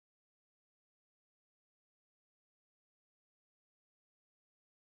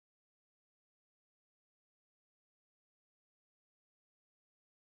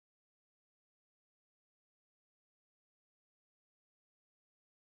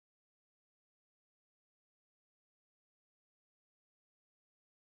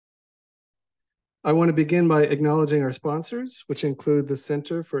I want to begin by acknowledging our sponsors, which include the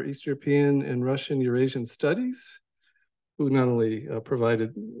Center for East European and Russian Eurasian Studies, who not only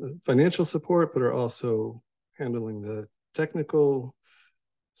provided financial support, but are also handling the technical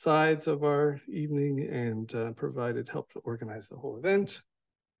sides of our evening and provided help to organize the whole event.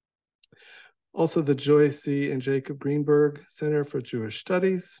 Also, the Joyce C. and Jacob Greenberg Center for Jewish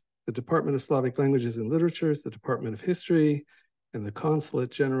Studies, the Department of Slavic Languages and Literatures, the Department of History, and the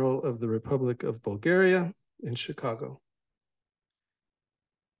Consulate General of the Republic of Bulgaria in Chicago.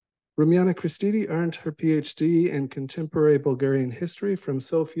 Rumyana Christidi earned her PhD in Contemporary Bulgarian History from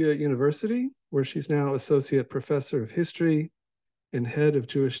Sofia University, where she's now Associate Professor of History and Head of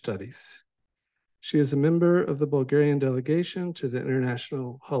Jewish Studies. She is a member of the Bulgarian delegation to the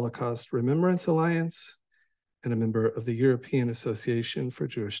International Holocaust Remembrance Alliance and a member of the European Association for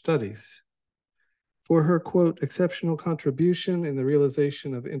Jewish Studies. For her, quote, exceptional contribution in the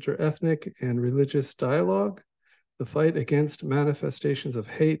realization of interethnic and religious dialogue, the fight against manifestations of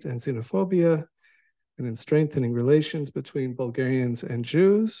hate and xenophobia, and in strengthening relations between Bulgarians and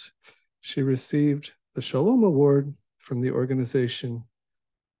Jews, she received the Shalom Award from the Organization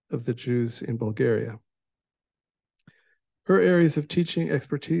of the Jews in Bulgaria. Her areas of teaching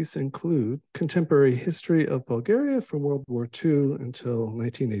expertise include contemporary history of Bulgaria from World War II until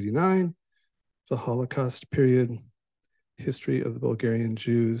 1989, the Holocaust period, history of the Bulgarian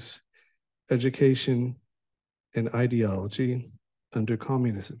Jews, education, and ideology under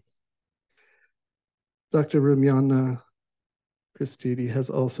communism. Dr. Rumyana Christidi has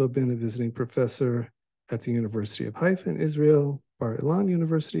also been a visiting professor at the University of Haifa in Israel, Bar Ilan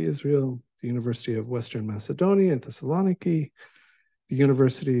University, Israel, the University of Western Macedonia in Thessaloniki, the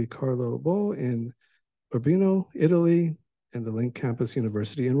University Carlo Bo in Urbino, Italy, and the Link Campus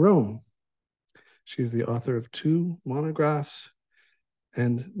University in Rome. She is the author of 2 monographs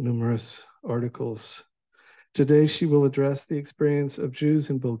and numerous articles. Today, she will address the experience of Jews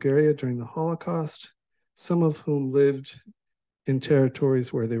in Bulgaria during the Holocaust, some of whom lived in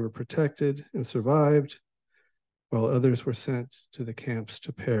territories where they were protected and survived, while others were sent to the camps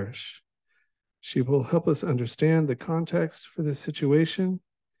to perish. She will help us understand the context for this situation,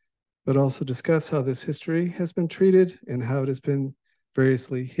 but also discuss how this history has been treated and how it has been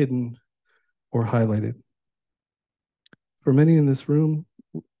variously hidden or highlighted. For many in this room,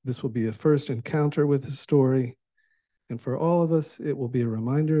 this will be a first encounter with the story, and for all of us, it will be a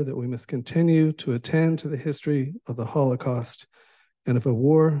reminder that we must continue to attend to the history of the Holocaust and of a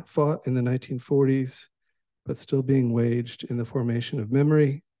war fought in the 1940s, but still being waged in the formation of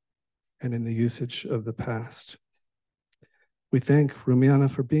memory and in the usage of the past. We thank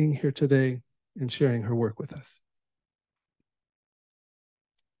Rumyana for being here today and sharing her work with us.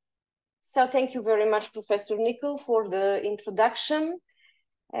 So thank you very much, Professor Nico, for the introduction.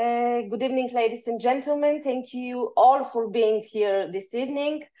 Good evening, ladies and gentlemen. Thank you all for being here this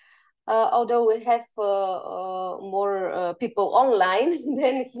evening. Although we have more people online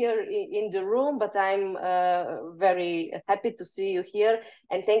than here in the room, but I'm very happy to see you here.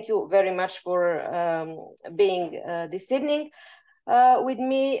 And thank you very much for being this evening. With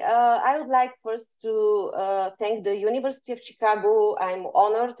me, I would like first to thank the University of Chicago. I'm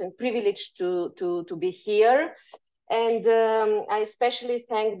honored and privileged to be here. And I especially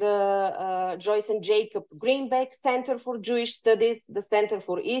thank the Joyce and Jacob Greenberg Center for Jewish Studies, the Center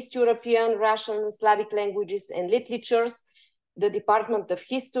for East European, Russian, Slavic Languages and Literatures, the Department of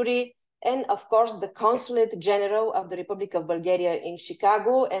History, and of course, the Consulate General of the Republic of Bulgaria in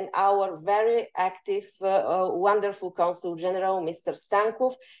Chicago, and our very active, wonderful Consul General, Mr.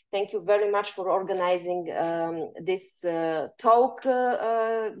 Stankov. Thank you very much for organizing this talk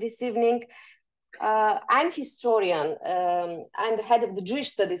this evening. I'm historian. I'm the head of the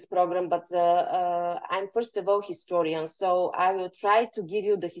Jewish Studies program, but I'm first of all historian. So I will try to give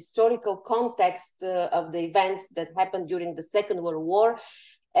you the historical context of the events that happened during the Second World War,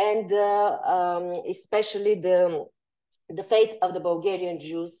 and especially the fate of the Bulgarian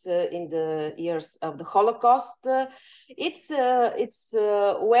Jews in the years of the Holocaust. It's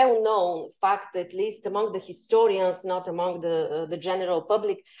a well-known fact, at least among the historians, not among the general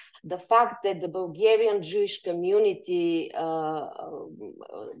public, the fact that the Bulgarian Jewish community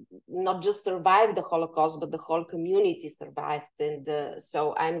not just survived the Holocaust, but the whole community survived. And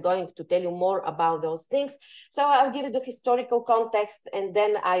so I'm going to tell you more about those things. So I'll give you the historical context, and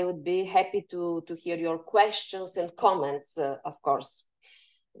then I would be happy to hear your questions and comments, of course.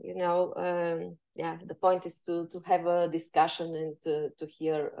 You know, yeah, the point is to have a discussion and to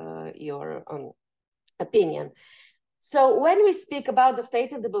hear your opinion. So when we speak about the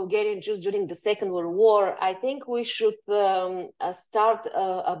fate of the Bulgarian Jews during the Second World War, I think we should start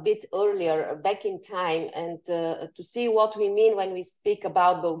a bit earlier, back in time, and to see what we mean when we speak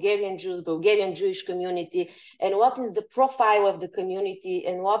about Bulgarian Jews, Bulgarian Jewish community, and what is the profile of the community,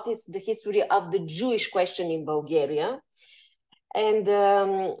 and what is the history of the Jewish question in Bulgaria. And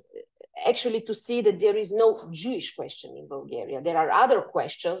actually to see that there is no Jewish question in Bulgaria. There are other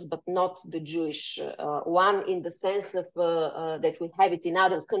questions, but not the Jewish one in the sense of that we have it in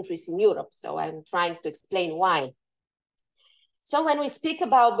other countries in Europe. So I'm trying to explain why. So when we speak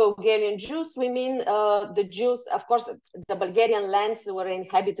about Bulgarian Jews, we mean the Jews, of course, the Bulgarian lands were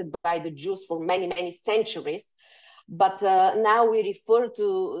inhabited by the Jews for many, many centuries. But now we refer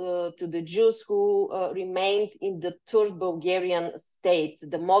to the Jews who remained in the third Bulgarian state,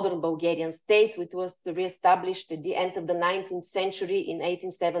 the modern Bulgarian state, which was reestablished at the end of the 19th century in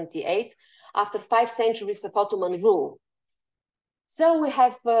 1878, after 5 centuries of Ottoman rule. So we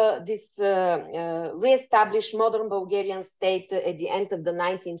have this reestablished modern Bulgarian state at the end of the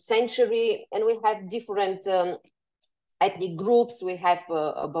 19th century, and we have different ethnic groups. We have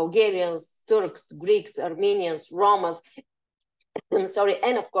Bulgarians, Turks, Greeks, Armenians, Romans,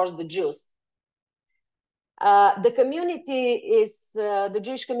 and of course the Jews. The community is, the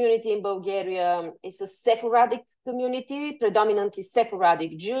Jewish community in Bulgaria is a Sephardic community, predominantly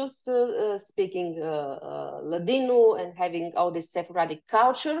Sephardic Jews speaking Ladino and having all this Sephardic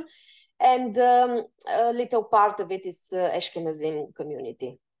culture. And a little part of it is Ashkenazim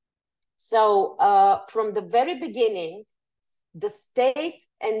community. So from the very beginning, the state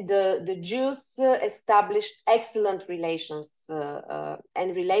and the Jews established excellent relations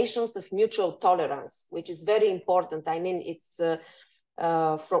and relations of mutual tolerance, which is very important. I mean, it's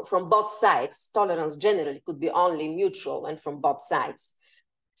from both sides. Tolerance generally could be only mutual and from both sides.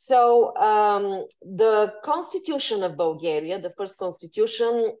 So the constitution of Bulgaria, the first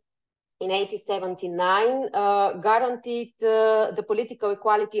constitution in 1879, guaranteed the political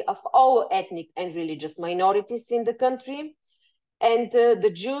equality of all ethnic and religious minorities in the country. And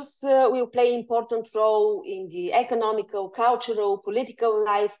the Jews will play an important role in the economical, cultural, political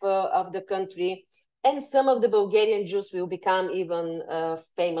life of the country. And some of the Bulgarian Jews will become even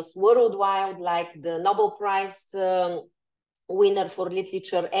famous worldwide, like the Nobel Prize winner for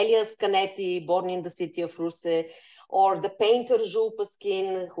literature, Elias Canetti, born in the city of Russe, or the painter Jules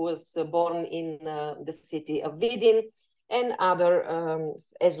Pasquin, who was born in the city of Vidin, and other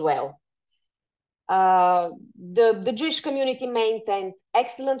as well. The Jewish community maintained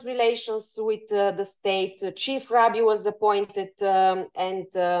excellent relations with the state. The chief rabbi was appointed, and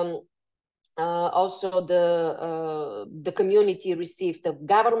also the community received a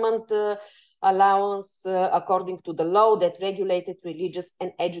government allowance according to the law that regulated religious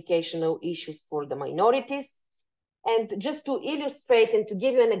and educational issues for the minorities. And just to illustrate and to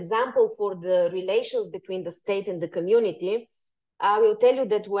give you an example for the relations between the state and the community, I will tell you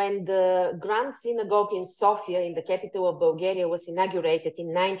that when the Grand Synagogue in Sofia, in the capital of Bulgaria, was inaugurated in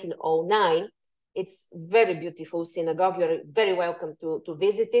 1909, it's very beautiful synagogue. You're very welcome to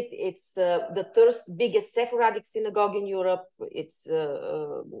visit it. It's the third biggest Sephardic synagogue in Europe. It's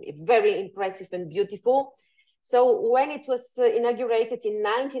very impressive and beautiful. So when it was inaugurated in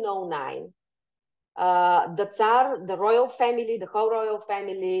 1909, the Tsar, the royal family, the whole royal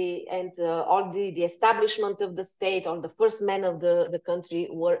family, and all the establishment of the state, all the first men of the country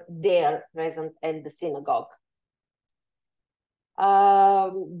were there present at the synagogue.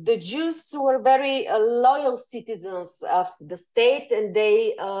 The Jews were very loyal citizens of the state, and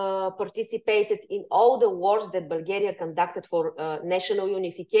they participated in all the wars that Bulgaria conducted for national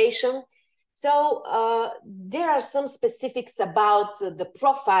unification. So there are some specifics about the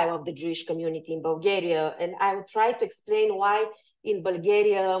profile of the Jewish community in Bulgaria, and I will try to explain why in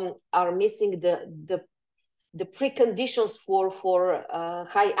Bulgaria are missing the preconditions for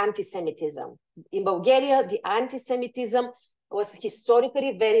high anti-Semitism. In Bulgaria, the anti-Semitism was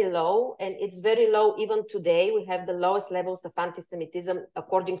historically very low, and it's very low even today. We have the lowest levels of anti-Semitism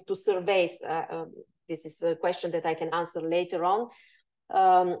according to surveys. This is a question that I can answer later on.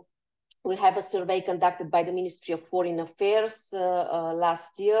 We have a survey conducted by the Ministry of Foreign Affairs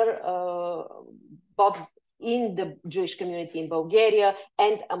last year, both in the Jewish community in Bulgaria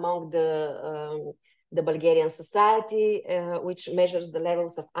and among the Bulgarian society, which measures the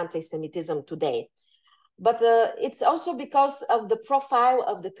levels of anti-Semitism today. But it's also because of the profile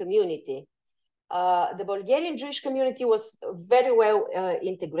of the community. The Bulgarian Jewish community was very well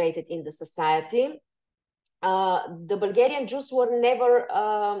integrated in the society. The Bulgarian Jews were never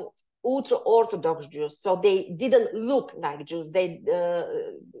ultra-Orthodox Jews, so they didn't look like Jews. They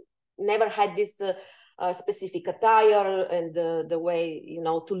never had this specific attire and the way, you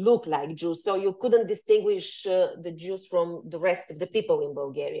know, to look like Jews. So you couldn't distinguish the Jews from the rest of the people in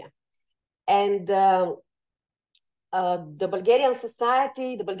Bulgaria. And the Bulgarian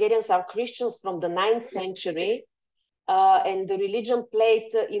society, the Bulgarians are Christians from the 9th century, and the religion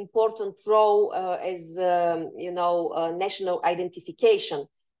played an important role as, you know, national identification.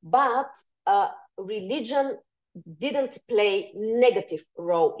 But religion didn't play negative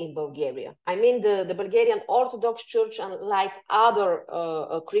role in Bulgaria. I mean, the Bulgarian Orthodox Church, unlike other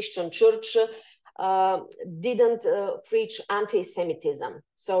Christian church, didn't preach anti-Semitism.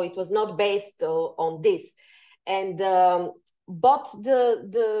 So it was not based on this. And but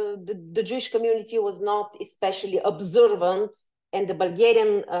the Jewish community was not especially observant, and the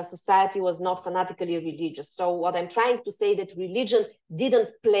Bulgarian society was not fanatically religious. So what I'm trying to say that religion didn't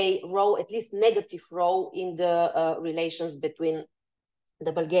play role, at least negative role, in the relations between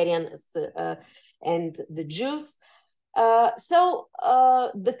the Bulgarians and the Jews. So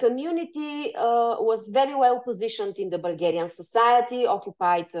the community was very well positioned in the Bulgarian society,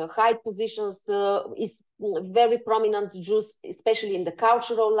 occupied high positions, is very prominent Jews, especially in the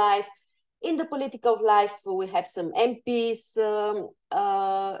cultural life. In the political life, we have some MPs,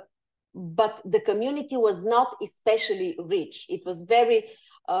 but the community was not especially rich. It was very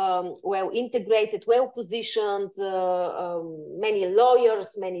well integrated, well positioned, many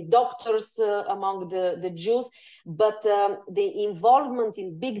lawyers, many doctors among the Jews, but the involvement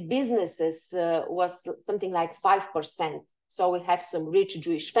in big businesses was something like 5%. So we have some rich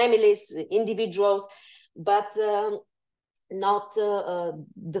Jewish families, individuals, but not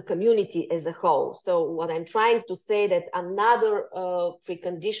the community as a whole. So what I'm trying to say that another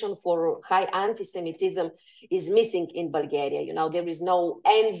precondition for high anti-Semitism is missing in Bulgaria. You know, there is no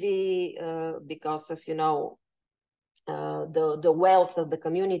envy because of, you know, the wealth of the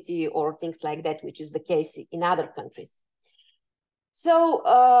community or things like that, which is the case in other countries. So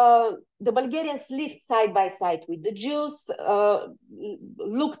the Bulgarians lived side by side with the Jews,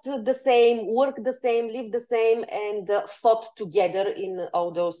 looked the same, worked the same, lived the same, and fought together in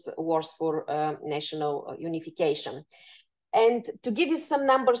all those wars for national unification. And to give you some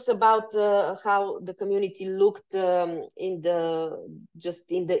numbers about how the community looked just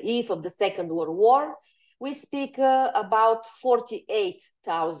in the eve of the Second World War, we speak about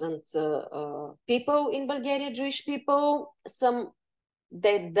 48,000 people in Bulgaria, Jewish people. Some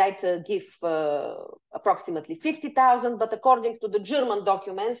that give approximately 50,000, but according to the German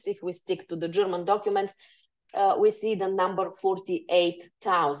documents, if we stick to the German documents, we see the number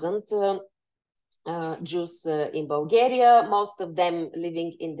 48,000 Jews in Bulgaria, most of them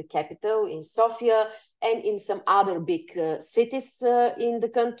living in the capital, in Sofia, and in some other big cities in the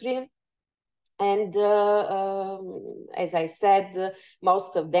country. And as I said,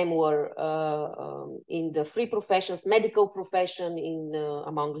 most of them were in the free professions, medical profession,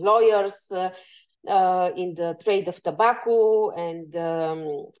 among lawyers, in the trade of tobacco, and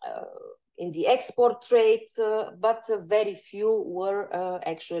in the export trade, but very few were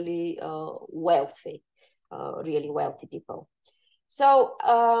actually wealthy, really wealthy people. So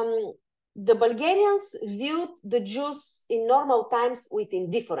the Bulgarians viewed the Jews in normal times with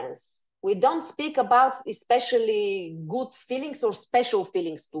indifference. We don't speak about especially good feelings or special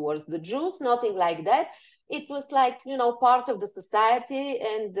feelings towards the Jews, nothing like that. It was like, you know, part of the society,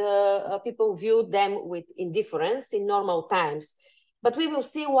 and people viewed them with indifference in normal times. But we will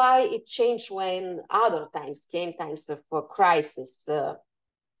see why it changed when other times came, times of crisis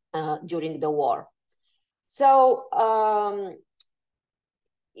during the war. So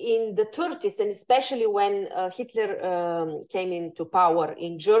in the 30s, and especially when Hitler came into power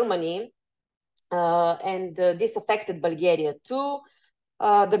in Germany, and this affected Bulgaria too,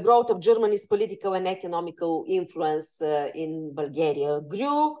 the growth of Germany's political and economical influence in Bulgaria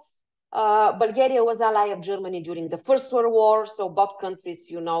grew. Bulgaria was ally of Germany during the First World War, so both countries,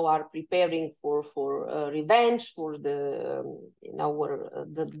 you know, are preparing for revenge for the, you know,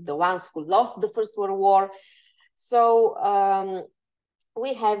 the ones who lost the First World War. So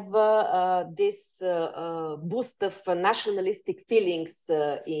we have this boost of nationalistic feelings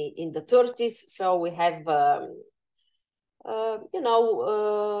in the 30s. So we have, you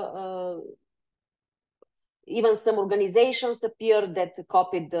know, even some organizations appeared that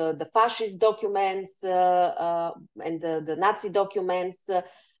copied the fascist documents and the Nazi documents,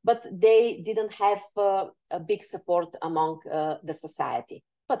 but they didn't have a big support among the society.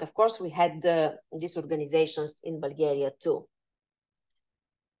 But of course, we had these organizations in Bulgaria too.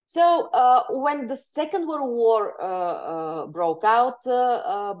 So when the Second World War broke out,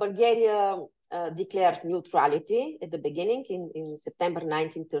 Bulgaria declared neutrality at the beginning in September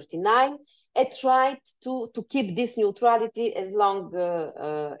 1939 and tried to keep this neutrality as long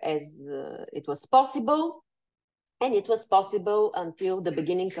as it was possible. And it was possible until the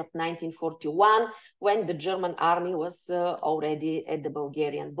beginning of 1941, when the German army was already at the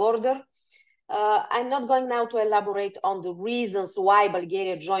Bulgarian border. I'm not going now to elaborate on the reasons why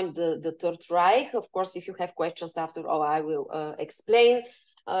Bulgaria joined the Third Reich. Of course, if you have questions after, I will explain.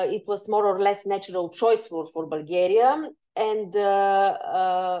 It was more or less natural choice for Bulgaria. And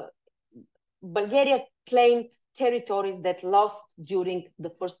Bulgaria claimed territories that lost during the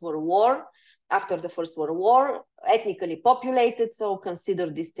First World War. After the First World War, ethnically populated, so consider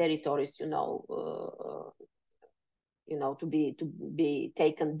these territories, to be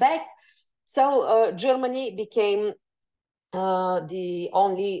taken back. So Germany became the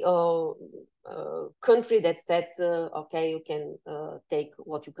only country that said, okay, you can take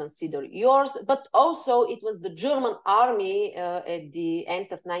what you consider yours. But also it was the German army at the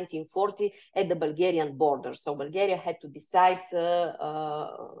end of 1940 at the Bulgarian border. So Bulgaria had to decide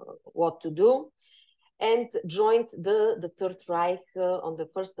what to do and joined the Third Reich on the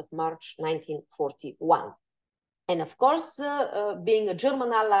 1st of March 1941. And of course, being a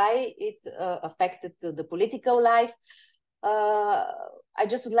German ally, it affected the political life. I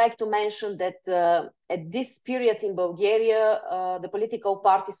just would like to mention that at this period in Bulgaria, the political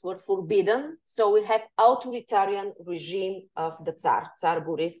parties were forbidden. So we have authoritarian regime of the Tsar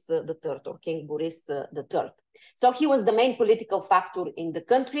Boris III, or King Boris III. So he was the main political factor in the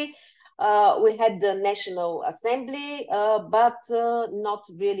country. We had the National Assembly, but not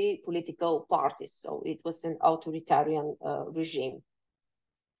really political parties. So it was an authoritarian regime.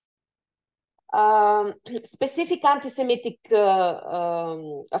 Specific anti-Semitic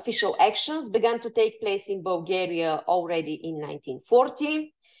official actions began to take place in Bulgaria already in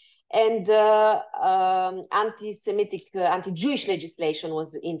 1940. And anti-Semitic, anti-Jewish legislation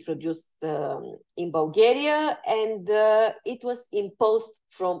was introduced in Bulgaria, and it was imposed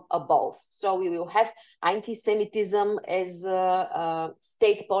from above. So we will have anti-Semitism as a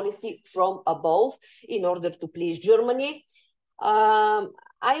state policy from above in order to please Germany.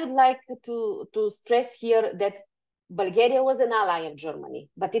 I would like to stress here that Bulgaria was an ally of Germany,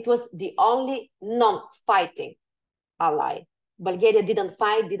 but it was the only non-fighting ally. Bulgaria didn't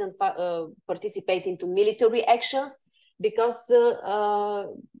fight, didn't participate into military actions because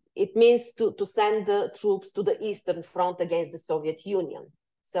it means to send troops to the Eastern Front against the Soviet Union.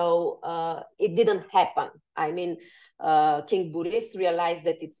 So it didn't happen. I mean, King Boris realized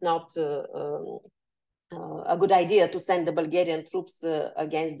that it's not a good idea to send the Bulgarian troops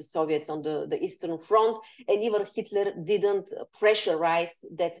against the Soviets on the Eastern Front, and even Hitler didn't pressurize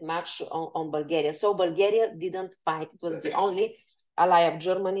that much on Bulgaria. So Bulgaria didn't fight. It was the only ally of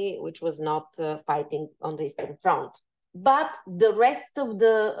Germany which was not fighting on the Eastern Front. But the rest of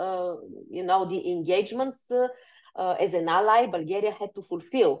the, the engagements as an ally, Bulgaria had to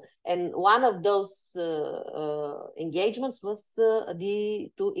fulfill. And one of those engagements was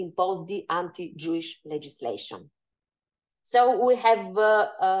to impose the anti-Jewish legislation. So we have,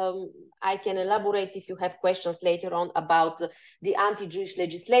 I can elaborate if you have questions later on about the anti-Jewish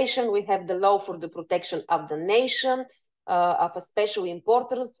legislation. We have the law for the protection of the nation, of a special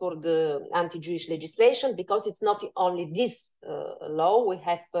importance for the anti-Jewish legislation, because it's not only this law, we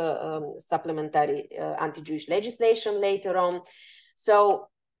have supplementary anti-Jewish legislation later on. So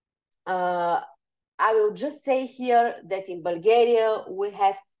I will just say here that in Bulgaria, we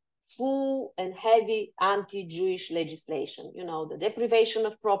have full and heavy anti-Jewish legislation, the deprivation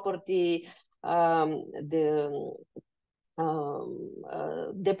of property, the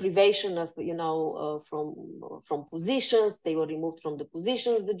deprivation of, from positions. They were removed from the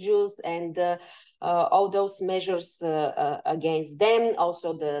positions, the Jews, and all those measures against them,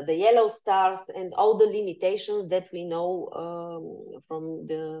 also the yellow stars and all the limitations that we know from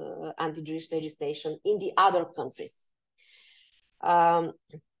the anti-Jewish legislation in the other countries.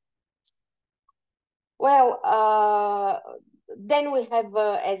 Then we have,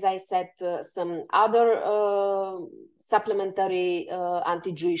 as I said, some other supplementary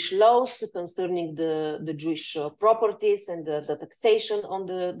anti-Jewish laws concerning the Jewish properties and the taxation on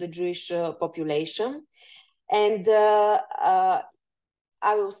the Jewish population. And I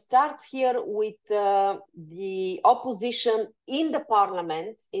will start here with the opposition in the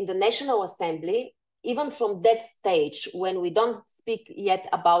parliament, in the National Assembly. Even from that stage, when we don't speak yet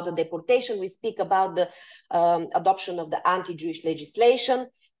about the deportation, we speak about the adoption of the anti-Jewish legislation.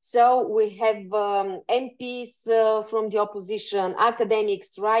 So we have MPs from the opposition,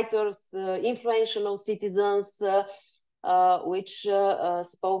 academics, writers, influential citizens, which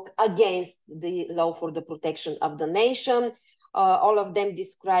spoke against the law for the protection of the nation. All of them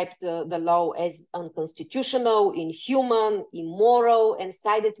described the law as unconstitutional, inhuman, immoral, and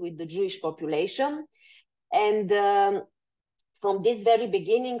sided with the Jewish population. And from this very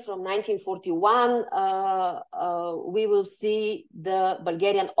beginning, from 1941, we will see the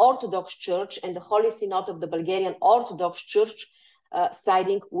Bulgarian Orthodox Church and the Holy Synod of the Bulgarian Orthodox Church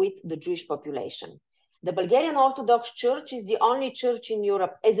siding with the Jewish population. The Bulgarian Orthodox Church is the only church in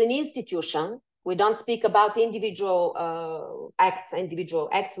Europe as an institution. We don't speak about individual acts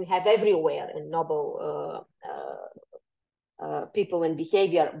we have everywhere in noble people and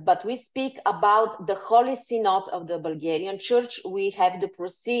behavior, but we speak about the Holy Synod of the Bulgarian Church. We have the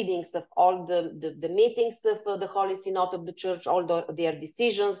proceedings of all the meetings of the Holy Synod of the Church, all their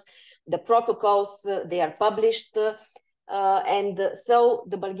decisions, the protocols, they are published. And so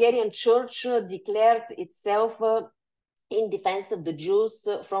the Bulgarian Church declared itself in defense of the Jews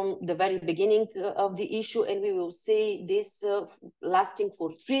from the very beginning of the issue, and we will see this lasting for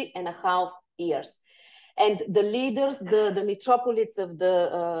 3.5 years. And the leaders, the metropolits of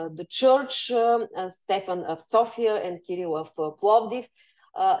the church, Stefan of Sofia and Kirill of Plovdiv,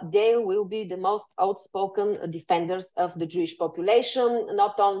 they will be the most outspoken defenders of the Jewish population,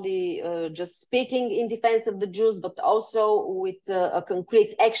 not only just speaking in defense of the Jews, but also with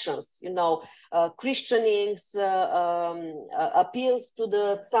concrete actions, you know, Christianings, appeals to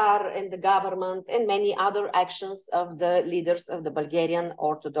the Tsar and the government, and many other actions of the leaders of the Bulgarian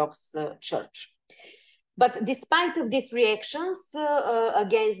Orthodox Church. But despite of these reactions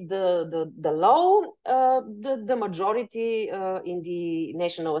against the law, the majority in the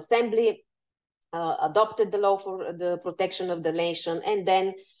National Assembly adopted the law for the protection of the nation, and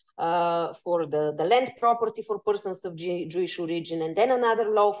then for the land property for persons of Jewish origin, and then another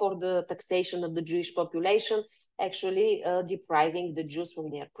law for the taxation of the Jewish population, actually depriving the Jews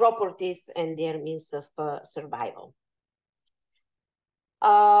from their properties and their means of survival.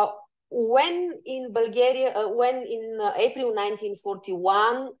 When in Bulgaria, April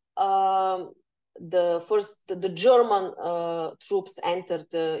 1941, the German troops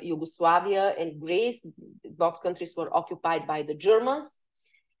entered Yugoslavia and Greece, both countries were occupied by the Germans.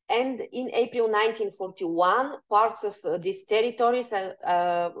 And in April 1941, parts of these territories,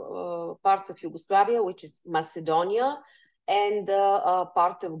 parts of Yugoslavia, which is Macedonia, and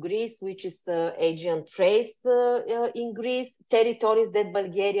part of Greece, which is Aegean Thrace in Greece, territories that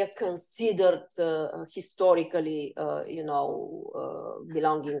Bulgaria considered historically, you know,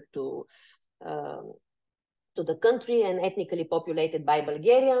 belonging to the country and ethnically populated by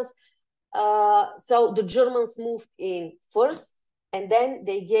Bulgarians. So the Germans moved in first, and then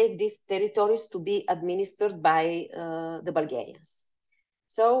they gave these territories to be administered by the Bulgarians.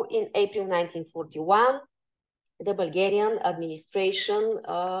 So in April 1941, the Bulgarian administration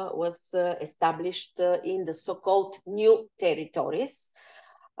was established in the so-called new territories,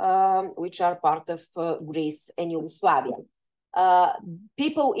 which are part of Greece and Yugoslavia.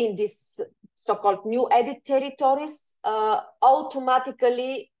 People in these so-called new added territories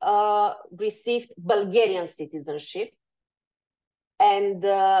automatically received Bulgarian citizenship, and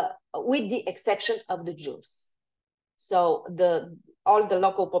with the exception of the Jews. So all the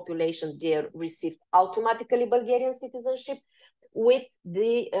local population there received automatically Bulgarian citizenship, with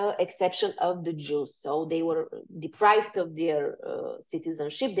the exception of the Jews. So they were deprived of their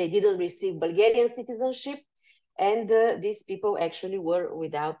citizenship. They didn't receive Bulgarian citizenship, and these people actually were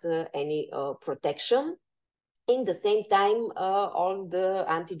without any protection. In the same time, all the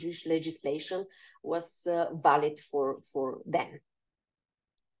anti-Jewish legislation was valid for them.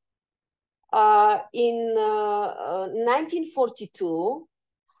 In 1942,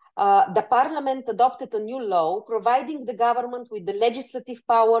 the parliament adopted a new law providing the government with the legislative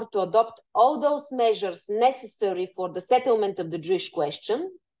power to adopt all those measures necessary for the settlement of the Jewish question.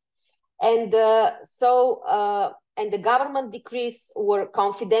 And and the government decrees were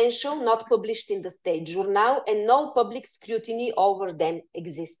confidential, not published in the state journal, and no public scrutiny over them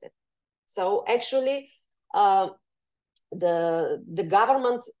existed. So actually, the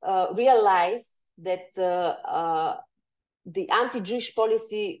government realized that the anti-Jewish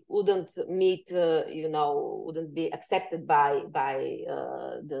policy wouldn't meet, you know, wouldn't be accepted by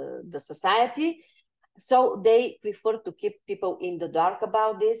the society. So they preferred to keep people in the dark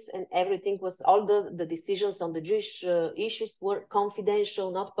about this, and everything was, all the decisions on the Jewish issues were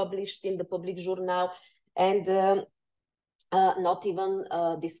confidential, not published in the public journal, and not even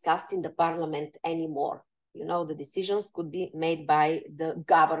discussed in the parliament anymore. You know, the decisions could be made by the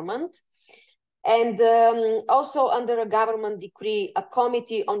government. And also under a government decree, a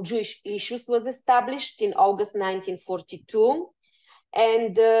committee on Jewish issues was established in August 1942.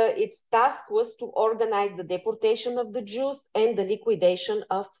 And its task was to organize the deportation of the Jews and the liquidation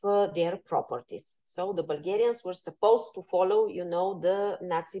of their properties. So the Bulgarians were supposed to follow, you know, the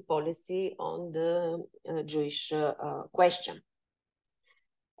Nazi policy on the Jewish question.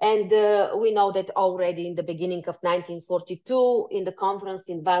 And we know that already in the beginning of 1942, in the conference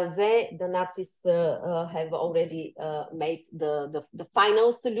in Wannsee, the Nazis have already made the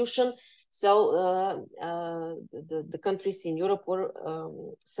final solution. So the countries in Europe were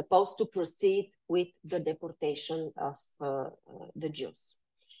supposed to proceed with the deportation of the Jews.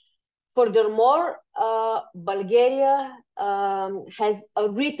 Furthermore, Bulgaria has a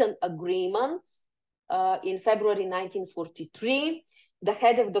written agreement in February 1943. The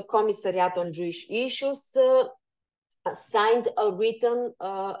head of the Commissariat on Jewish Issues signed a written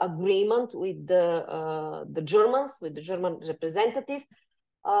agreement with the Germans, with the German representative,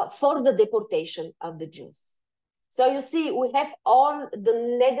 for the deportation of the Jews. So you see, we have all the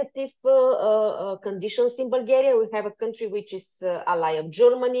negative conditions in Bulgaria. We have a country which is ally of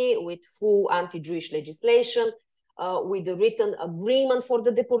Germany with full anti-Jewish legislation, with a written agreement for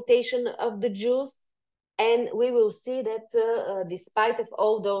the deportation of the Jews. And we will see that despite of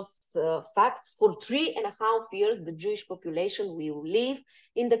all those facts, for 3.5 years, the Jewish population will live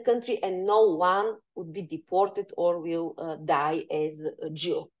in the country and no one would be deported or will die as a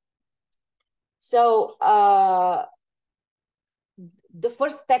Jew. So the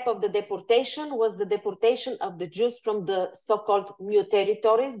first step of the deportation was the deportation of the Jews from the so-called new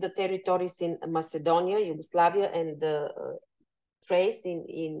territories, the territories in Macedonia, Yugoslavia, and Thrace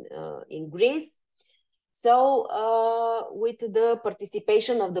in Greece. So with the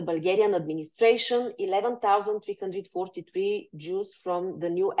participation of the Bulgarian administration, 11,343 Jews from the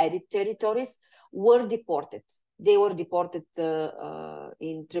new added territories were deported. They were deported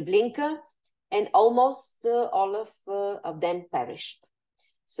in Treblinka, and almost all of them perished.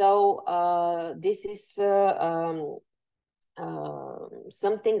 So this is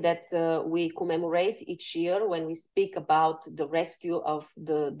something that we commemorate each year when we speak about the rescue of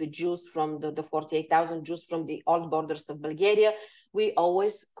the Jews from the 48,000 Jews from the old borders of Bulgaria. We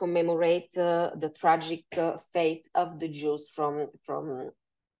always commemorate the tragic fate of the Jews from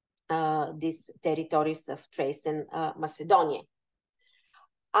these territories of Thrace and Macedonia.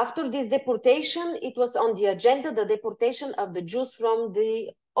 After this deportation, it was on the agenda, the deportation of the Jews from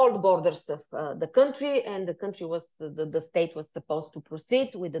the old borders of the country, and the country was, the state was supposed to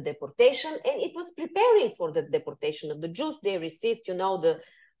proceed with the deportation, and it was preparing for the deportation of the Jews. They received, you know,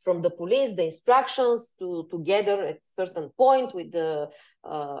 from the police, the instructions to gather at a certain point with the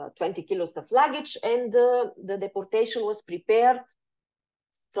 20 kilos of luggage, and the deportation was prepared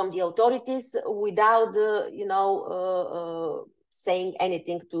from the authorities without, you know, saying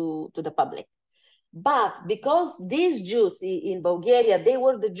anything to the public. But because these Jews in Bulgaria, they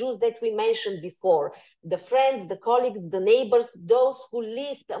were the Jews that we mentioned before, the friends, the colleagues, the neighbors, those who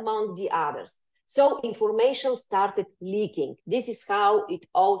lived among the others. So information started leaking. This is how it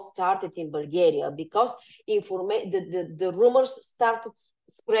all started in Bulgaria, because the rumors started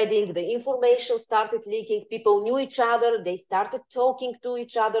spreading, the information started leaking, people knew each other, they started talking to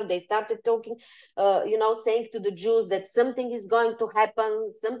each other, they started talking, you know, saying to the Jews that something is going to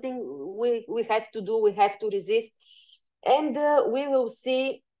happen, something we have to do, we have to resist. And we will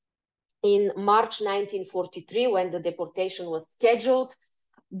see in March 1943, when the deportation was scheduled,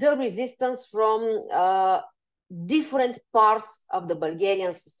 the resistance from different parts of the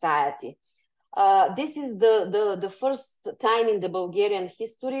Bulgarian society. This is the first time in the Bulgarian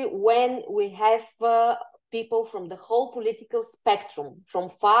history when we have people from the whole political spectrum, from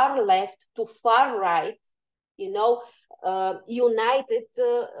far left to far right, you know, united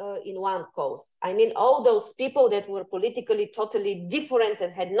in one cause. I mean, all those people that were politically totally different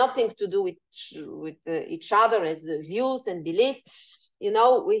and had nothing to do with each other as views and beliefs. You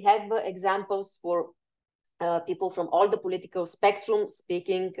know, we have examples for people from all the political spectrum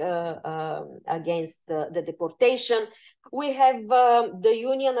speaking against the deportation. We have the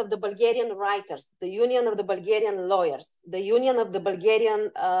Union of the Bulgarian Writers, the Union of the Bulgarian Lawyers, the Union of the Bulgarian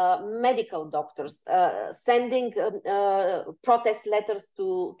Medical Doctors, sending protest letters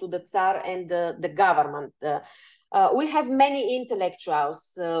to the Tsar and the government. We have many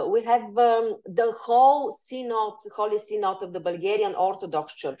intellectuals. We have the whole synod, Holy Synod of the Bulgarian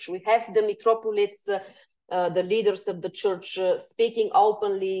Orthodox Church. We have the metropolits, the leaders of the church speaking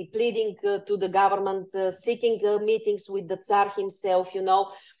openly, pleading to the government, seeking meetings with the Tsar himself, you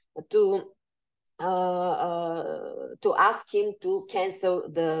know, to to ask him to cancel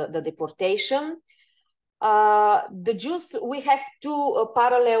the deportation. The Jews, we have two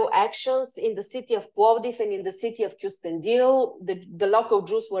parallel actions in the city of Plovdiv and in the city of Kyustendil. The local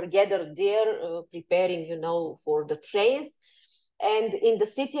Jews were gathered there, preparing, you know, for the trains. And in the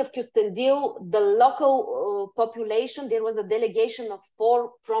city of Kyustendil, the local population, there was a delegation of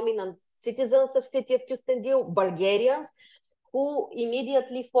 4 prominent citizens of city of Kyustendil, Bulgarians, who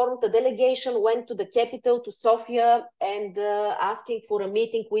immediately formed a delegation, went to the capital, to Sofia, and asking for a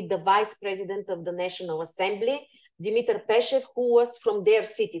meeting with the vice president of the National Assembly, Dimitar Peshev, who was from their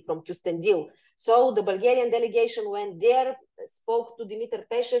city, from Kyustendil. So the Bulgarian delegation went there, spoke to Dimitar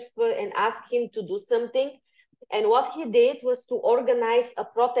Peshev and asked him to do something. And what he did was to organize a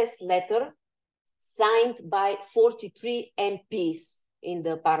protest letter signed by 43 MPs in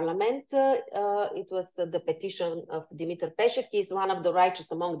the parliament. It was the petition of Dimitar Peshev. He is one of the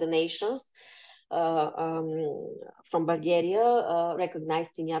righteous among the nations from Bulgaria,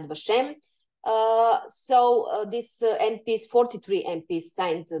 recognized in Yad Vashem. So these MPs, 43 MPs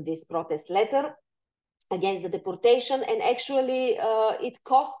signed this protest letter against the deportation, and actually it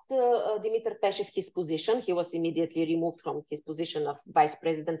cost Dimitar Peshev his position. He was immediately removed from his position of vice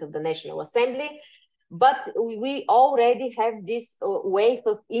president of the National Assembly. But we already have this wave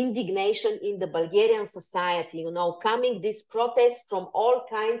of indignation in the Bulgarian society, you know, coming this protest from all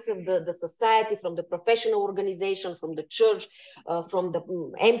kinds of the society, from the professional organization, from the church, from the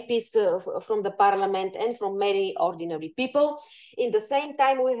MPs, from the parliament, and from many ordinary people. In the same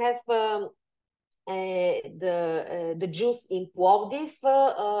time, we have the Jews in Plovdiv,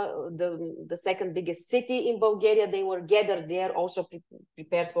 the second biggest city in Bulgaria. They were gathered there, also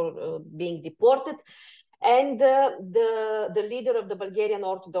prepared for being deported. And the leader of the Bulgarian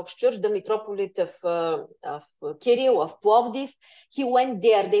Orthodox Church, the Metropolitan of Kirill of Plovdiv, he went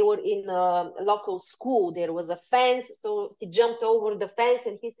there. They were in a local school. There was a fence, so he jumped over the fence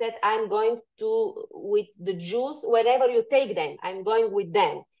and he said, "I'm going with the Jews wherever you take them. I'm going with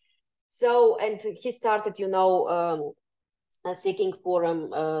them." So, and he started, you know, seeking for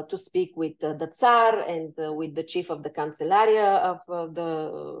to speak with the Tsar and with the chief of the Cancellaria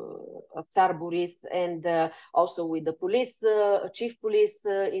of Tsar Boris, and also with the police, chief police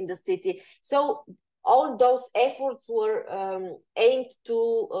in the city. So all those efforts were aimed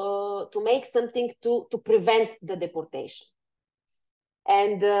to make something to prevent the deportation.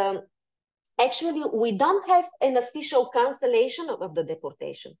 And actually, we don't have an official cancellation of the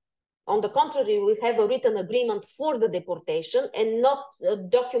deportation. On the contrary, we have a written agreement for the deportation and not a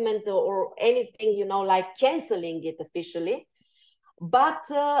document or anything, you know, like canceling it officially. But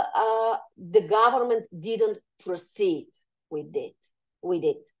the government didn't proceed with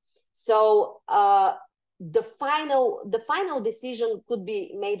it. So the final decision could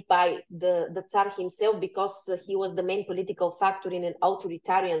be made by the Tsar himself, because he was the main political factor in an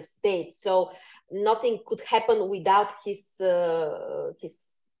authoritarian state. So nothing could happen without his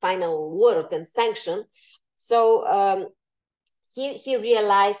final word and sanction. So he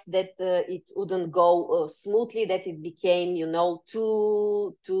realized that it wouldn't go smoothly, that it became, you know,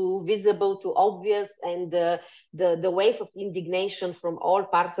 too visible, too obvious, and the wave of indignation from all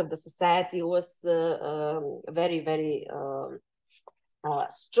parts of the society was very, very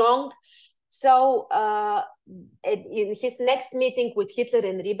strong. So in his next meeting with Hitler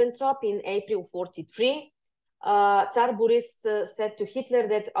and Ribbentrop in April 1943, Tsar Boris said to Hitler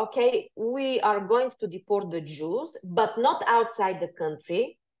that, okay, we are going to deport the Jews, but not outside the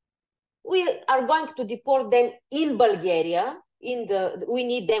country. We are going to deport them in Bulgaria. We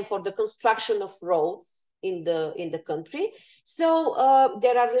need them for the construction of roads in the country. So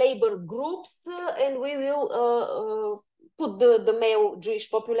there are labor groups, and we will put the male Jewish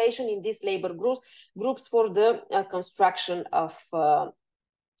population in these labor groups for the construction of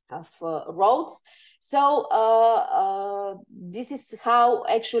roads. So this is how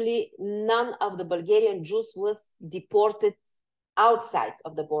actually none of the Bulgarian Jews was deported outside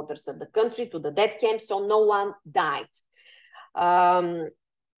of the borders of the country to the death camp, so no one died.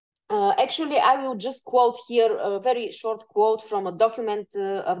 Actually, I will just quote here a very short quote from a document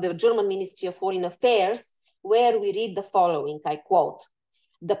of the German Ministry of Foreign Affairs, where we read the following, I quote: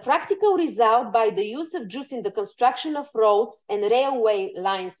 "The practical result by the use of Jews in the construction of roads and railway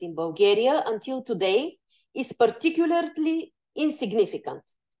lines in Bulgaria until today is particularly insignificant.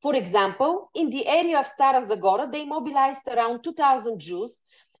 For example, in the area of Stara Zagora, they mobilized around 2,000 Jews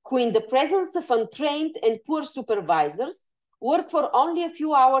who, in the presence of untrained and poor supervisors, work for only a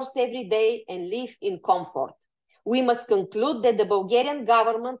few hours every day and live in comfort. We must conclude that the Bulgarian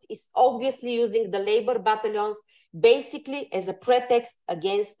government is obviously using the labor battalions basically as a pretext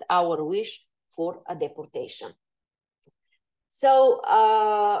against our wish for a deportation. So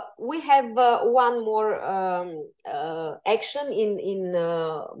we have one more action in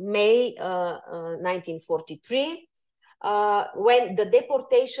May 1943, when the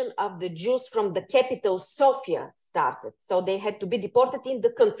deportation of the Jews from the capital Sofia started. So they had to be deported in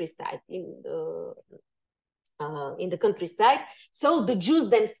the countryside, in the countryside. So the Jews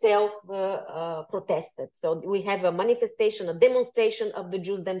themselves protested. So we have a manifestation, a demonstration of the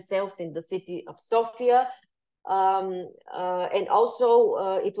Jews themselves in the city of Sofia. And also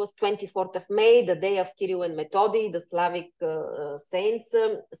it was 24th of May, the day of Kirill and Methodi, the Slavic saints.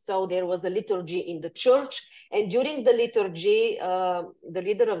 So there was a liturgy in the church, and during the liturgy, the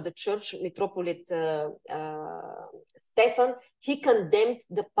leader of the church, Metropolitan Stefan, he condemned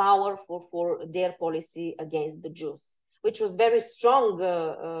the power for their policy against the Jews, which was very strong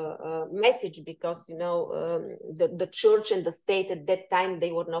message, because, you know, the church and the state at that time,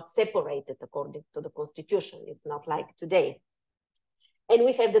 they were not separated according to the constitution. It's not like today. And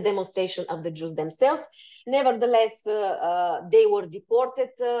we have the demonstration of the Jews themselves. Nevertheless, they were deported.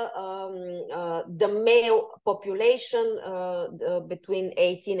 The male population between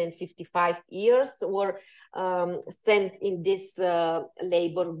 18 and 55 years were sent in these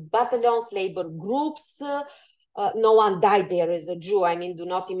labor battalions, labor groups. No one died there as a Jew. I mean, do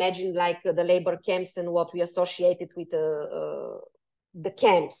not imagine like the labor camps and what we associated with the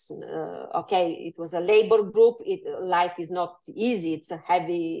camps. Okay, it was a labor group. Life is not easy. It's a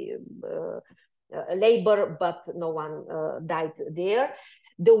heavy labor, but no one died there.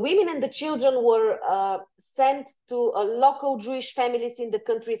 The women and the children were sent to local Jewish families in the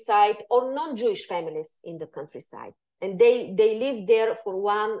countryside or non-Jewish families in the countryside. And they lived there for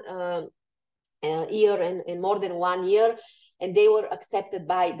 1 year and more than 1 year, and they were accepted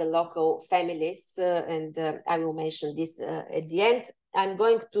by the local families. And I will mention this at the end. I'm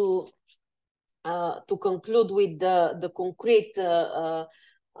going to conclude with the concrete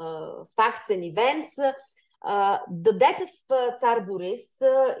facts and events. The death of Tsar Boris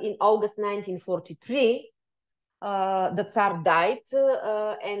in August 1943. The Tsar died,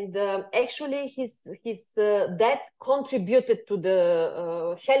 and actually his death contributed to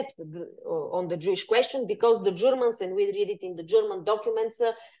the helped on the Jewish question, because the Germans, and we read it in the German documents,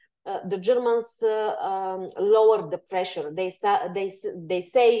 the Germans lowered the pressure. They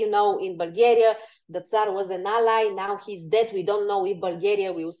say, you know, in Bulgaria, the Tsar was an ally. Now he's dead. We don't know if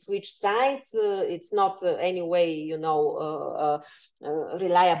Bulgaria will switch sides. It's not anyway, you know,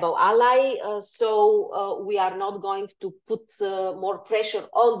 reliable ally. So we are not going to put more pressure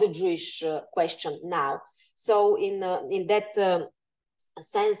on the Jewish question now. So in that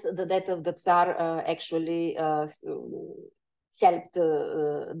sense, the death of the Tsar actually helped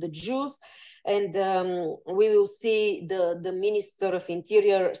the Jews. And we will see the Minister of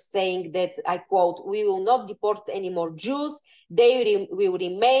Interior saying that, I quote, "We will not deport any more Jews. They will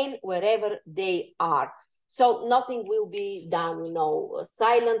remain wherever they are." So nothing will be done, you know,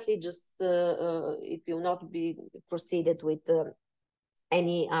 silently, just it will not be proceeded with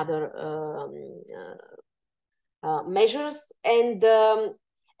any other measures. And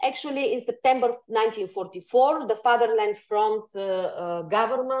actually, in September 1944, the Fatherland Front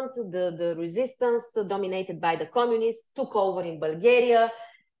government, the resistance dominated by the communists, took over in Bulgaria.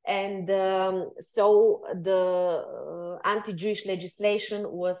 And so the anti-Jewish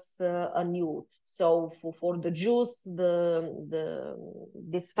legislation was annulled. So for the Jews,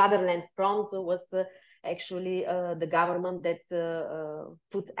 this Fatherland Front was actually the government that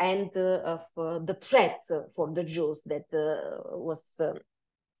put end of the threat for the Jews that was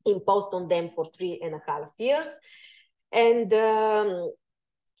imposed on them for 3.5 years. And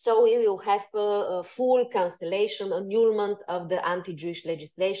so we will have a full cancellation, annulment of the anti-Jewish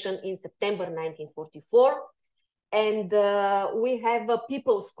legislation in September 1944. And we have a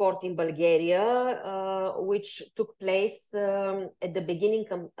People's Court in Bulgaria, which took place at the beginning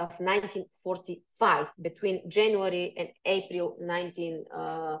of 1945, between January and April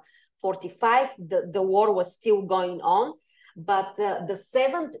 1945. The war was still going on. But the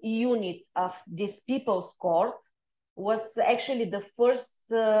 7th unit of this People's Court was actually the first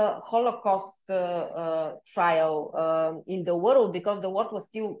Holocaust trial in the world, because the war was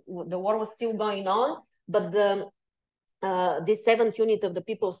still going on. But the 7th unit of the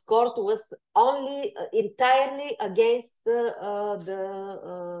People's Court was only entirely against the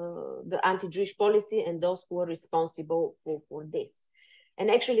anti-Jewish policy and those who were responsible for this. And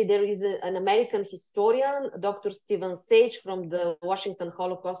actually, there is an American historian, Dr. Stephen Sage from the Washington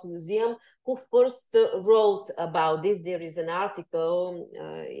Holocaust Museum, who first wrote about this. There is an article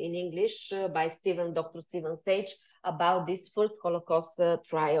in English by Dr. Stephen Sage about this first Holocaust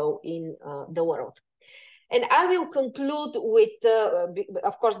trial in the world. And I will conclude with,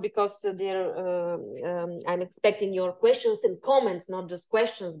 of course, because I'm expecting your questions and comments, not just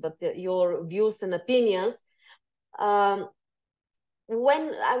questions, but your views and opinions. When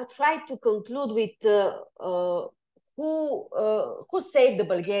I would try to conclude with who saved the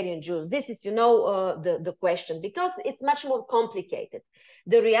Bulgarian Jews? This is, the question, because it's much more complicated.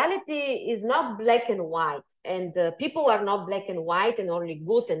 The reality is not black and white, and people are not black and white and only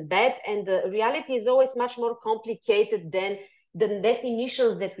good and bad. And the reality is always much more complicated than the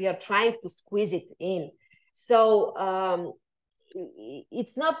definitions that we are trying to squeeze it in. So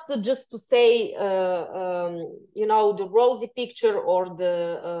it's not just to say, the rosy picture or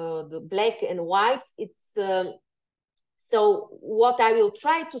the black and white. It's so what I will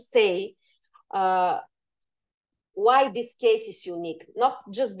try to say, why this case is unique, not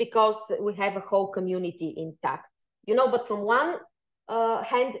just because we have a whole community intact, but from one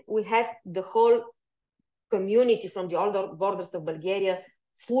hand, we have the whole community from the older borders of Bulgaria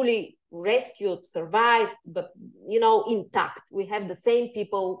fully rescued, survived, but, intact. We have the same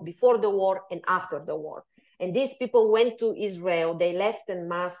people before the war and after the war. And these people went to Israel. They left en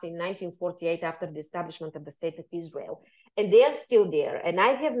masse in 1948 after the establishment of the State of Israel. And they are still there. And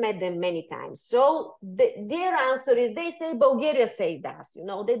I have met them many times. So their answer is, they say Bulgaria saved us.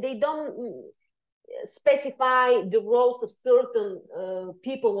 They don't specify the roles of certain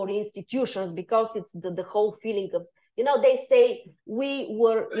people or institutions, because it's the whole feeling of, they say we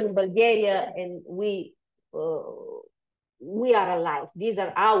were in Bulgaria and we are alive. These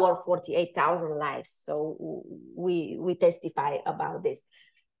are our 48,000 lives. So we testify about this.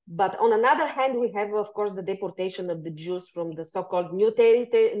 But on another hand, we have, of course, the deportation of the Jews from the so-called new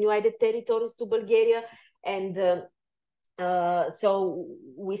added territories to Bulgaria. And so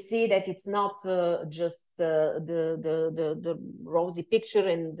we see that it's not just the rosy picture,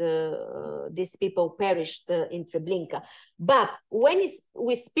 and these people perished in Treblinka. But when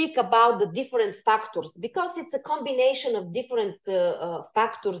we speak about the different factors, because it's a combination of different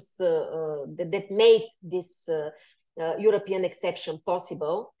factors that made this European exception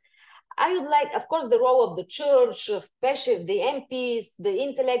possible, I would like, of course, the role of the church, of Peshev, the MPs, the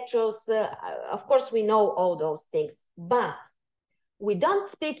intellectuals, of course, we know all those things. But we don't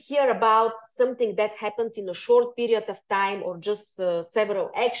speak here about something that happened in a short period of time, or just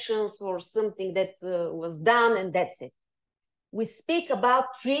several actions, or something that was done and that's it. We speak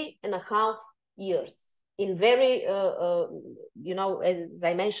about 3.5 years in very, as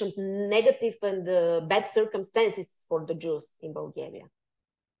I mentioned, negative and bad circumstances for the Jews in Bulgaria.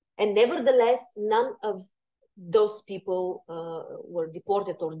 And nevertheless, none of those people were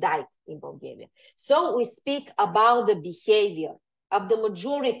deported or died in Bulgaria. So we speak about the behavior of the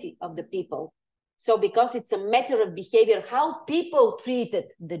majority of the people. So because it's a matter of behavior, how people treated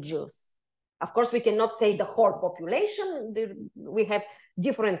the Jews. Of course, we cannot say the whole population. We have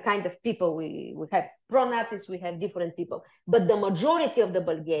different kind of people. We have pro-Nazis, we have different people. But the majority of the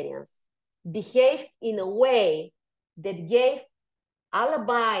Bulgarians behaved in a way that gave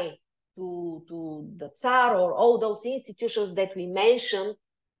alibi to the Tsar or all those institutions that we mentioned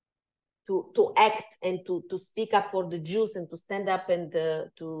to act and to speak up for the Jews and to stand up and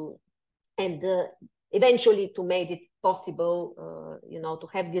eventually to make it possible, to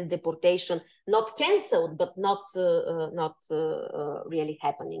have this deportation not canceled, but not really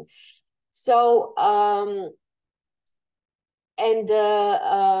happening. So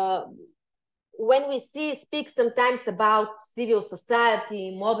when we speak sometimes about civil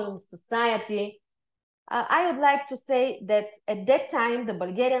society, modern society, I would like to say that at that time, the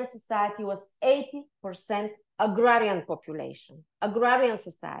Bulgarian society was 80% agrarian population, agrarian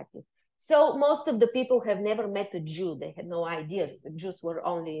society. So most of the people have never met a Jew. They had no idea. The Jews were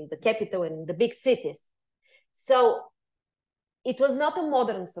only in the capital and in the big cities. So it was not a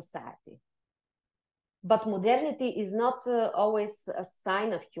modern society. But modernity is not always a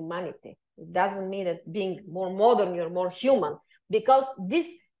sign of humanity. It doesn't mean that being more modern, you're more human. Because this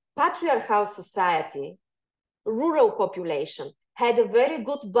patriarchal society, rural population, had a very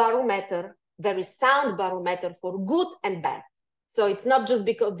good barometer, very sound barometer for good and bad. So it's not just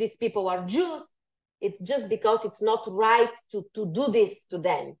because these people are Jews, it's just because it's not right to do this to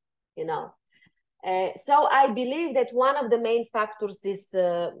them, So I believe that one of the main factors is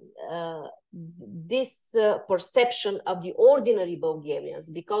this perception of the ordinary Bulgarians,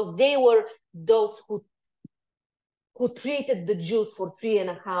 because they were those who treated the Jews for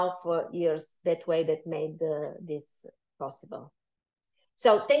 3.5 years that way, that made this possible.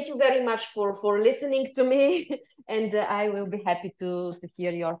 So thank you very much for listening to me, and I will be happy to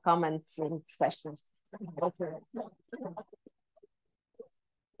hear your comments and questions.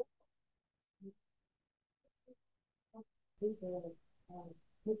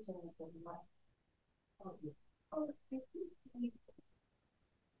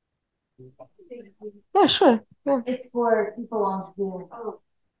 Yeah, sure. Yeah. It's for people on Zoom.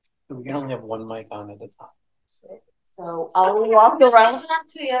 So we can only have one mic on at a time. So I'll walk around. This one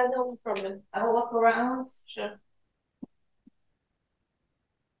too, yeah, no problem. I will walk around. Sure.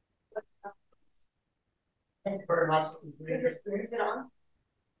 Thank you very much. Is it on?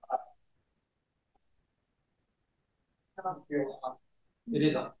 It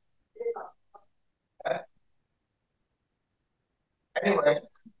is on. Anyway,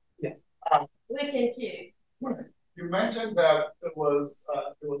 yeah. We can hear you. You mentioned that there was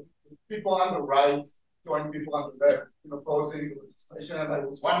people on the right joined people on the left in opposing the legislation, and I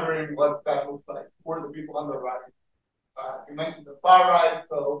was wondering what that looks like. Who are the people on the right? You mentioned the far right,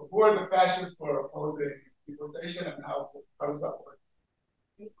 so who are the fascists who are opposing deportation, and how does that work?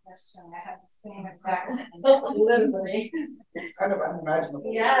 Good question. I have the same exact literally. It's kind of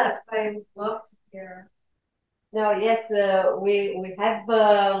unimaginable. Yes, I love to hear. No, yes, we have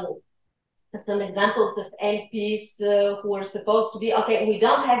some examples of MPs who are supposed to be okay. We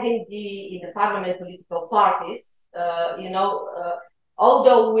don't have in the parliament political parties,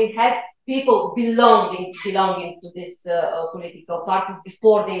 although we have people belonging to these political parties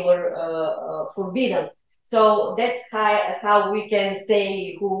before they were forbidden. So that's how we can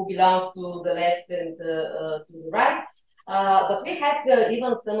say who belongs to the left and to the right. But we have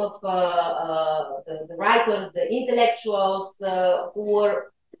even some of the writers, the intellectuals who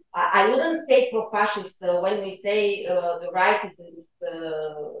were, I wouldn't say pro-fascist. When we say the right,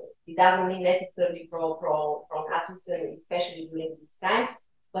 it doesn't mean necessarily pro-Nazis, especially during these times.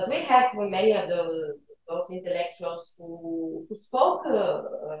 But we have many of those intellectuals who spoke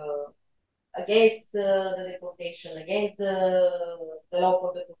against the deportation, against the law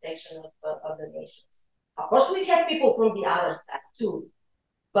for the protection of the nations. Of course, we have people from the other side too,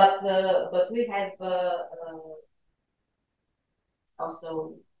 but we have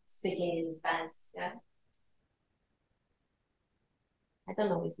also speaking in defense. Yeah, I don't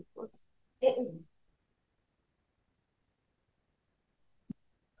know if it works.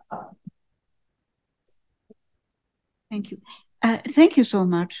 Thank you. Thank you so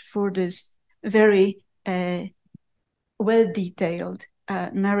much for this very well-detailed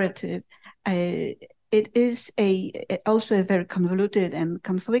narrative. It is also a very convoluted and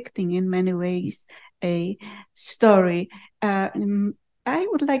conflicting in many ways a story. I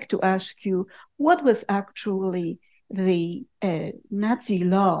would like to ask you, what was actually the Nazi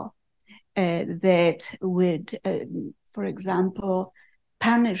law that would, for example,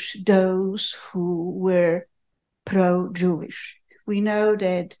 punish those who were pro-Jewish? We know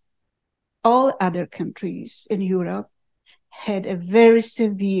that all other countries in Europe had a very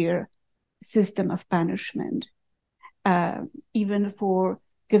severe system of punishment, even for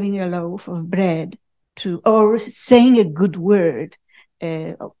giving a loaf of bread or saying a good word,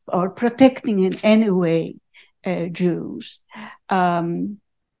 or protecting in any way Jews.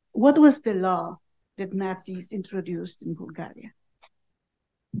 What was the law that Nazis introduced in Bulgaria?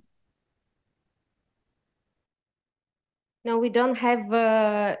 No, we don't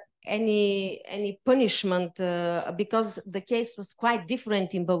have any punishment because the case was quite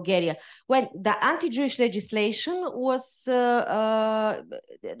different in Bulgaria. When the anti-Jewish legislation was, there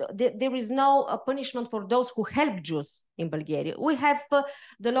is no punishment for those who help Jews in Bulgaria. We have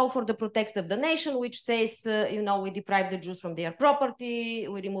the law for the protection of the nation, which says, we deprive the Jews from their property,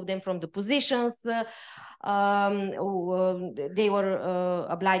 we remove them from the positions. They were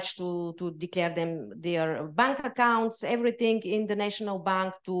obliged to declare their bank accounts, everything in the national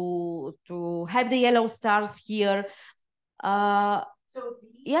bank, to have the yellow stars here.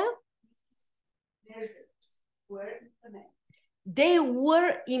 Yeah, they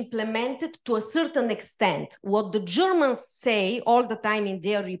were implemented to a certain extent. What the Germans say all the time in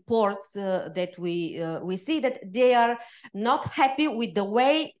their reports that we see, that they are not happy with the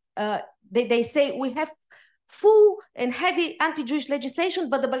way they say we have full and heavy anti-Jewish legislation,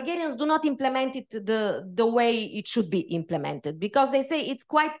 but the Bulgarians do not implement it the way it should be implemented, because they say it's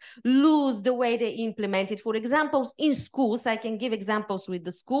quite loose the way they implement it. For example, in schools, I can give examples with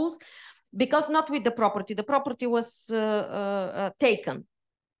the schools, because not with the property. The property was taken.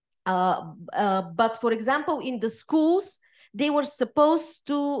 But for example, in the schools, they were supposed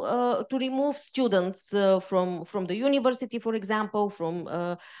to remove students from the university, for example, from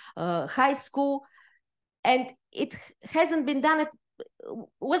high school. And it hasn't been done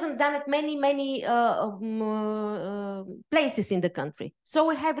wasn't done at many places in the country. So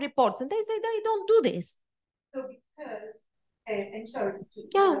we have reports, and they say they don't do this. So because, I'm sorry to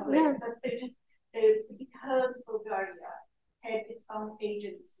yeah. but just because Bulgaria had its own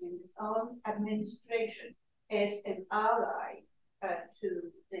agency and its own administration as an ally to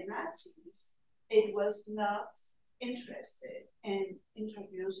the Nazis, it was not interested in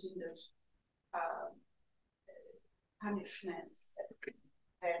introducing those punishments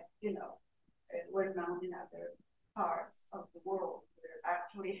that were known in other parts of the world, where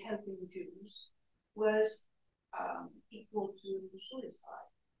actually helping Jews was equal to suicide.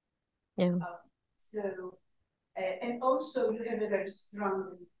 Yeah. So, and also you have a very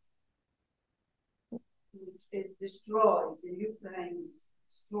strong, which is destroyed, the Ukraine is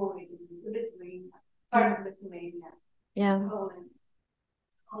destroyed in Lithuania, part of Lithuania, yeah.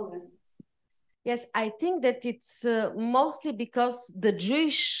 Poland. Yes, I think that it's mostly because the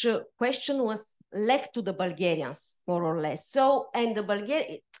Jewish question was left to the Bulgarians, more or less. So, and the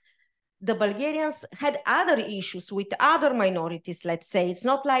Bulgarians had other issues with other minorities, let's say. It's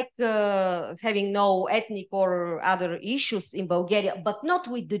not like having no ethnic or other issues in Bulgaria, but not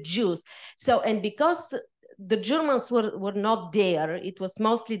with the Jews. So, and because the Germans were not there, it was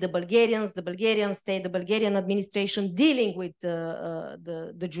mostly the Bulgarian state, the Bulgarian administration dealing with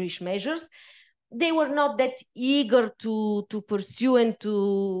the Jewish measures. They were not that eager to pursue and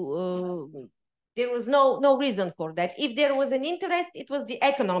to there was no reason for that. If there was an interest, it was the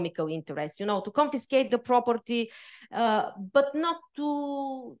economical interest, to confiscate the property, but not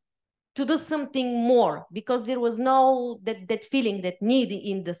to do something more, because there was no that feeling, that need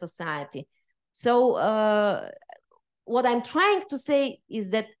in the society. So what I'm trying to say is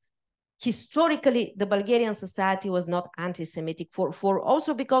that historically, the Bulgarian society was not anti-Semitic, for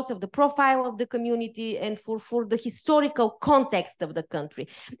also because of the profile of the community and for the historical context of the country.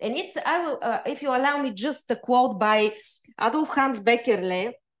 And it's, if you allow me, just a quote by Adolf Hans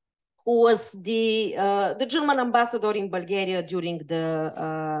Beckerle, who was the German ambassador in Bulgaria during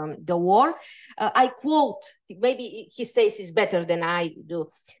the war. I quote, maybe he says it's better than I do.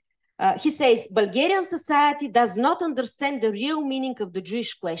 He says, Bulgarian society does not understand the real meaning of the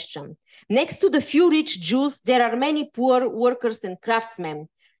Jewish question. Next to the few rich Jews, there are many poor workers and craftsmen.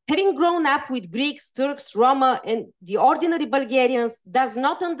 Having grown up with Greeks, Turks, Roma, and the ordinary Bulgarians does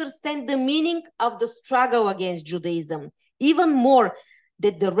not understand the meaning of the struggle against Judaism. Even more,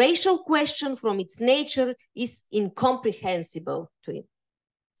 that the racial question from its nature is incomprehensible to him.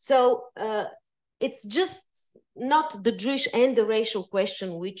 So it's just not the Jewish and the racial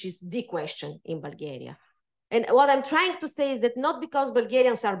question, which is the question in Bulgaria. And what I'm trying to say is that not because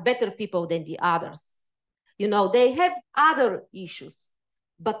Bulgarians are better people than the others. They have other issues,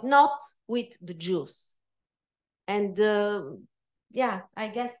 but not with the Jews. And yeah, I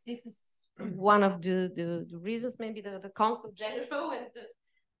guess this is one of the reasons, maybe the concept general and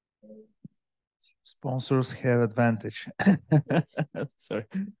sponsors have advantage. Sorry.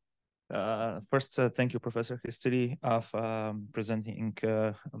 First, thank you, Professor Christidi, of presenting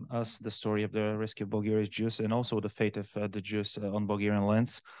us the story of the rescue of Bulgaria's Jews and also the fate of the Jews on Bulgarian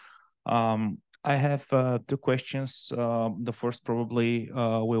lands. I have two questions. The first probably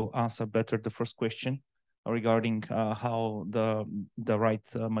will answer better the first question regarding how the right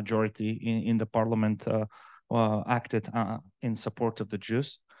majority in the parliament acted in support of the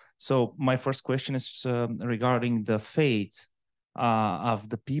Jews. So my first question is regarding the fate of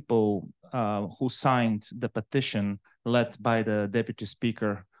the people who signed the petition led by the deputy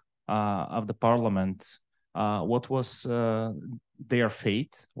speaker of the parliament. What was their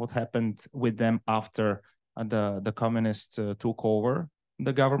fate? What happened with them after the communists took over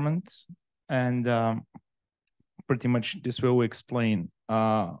the government? And pretty much this will explain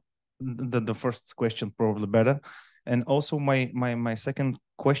the first question probably better. And also my second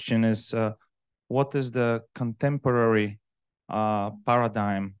question is, what is the contemporary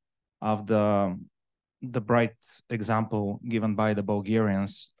paradigm of the bright example given by the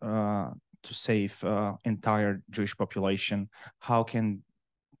Bulgarians to save entire Jewish population? How can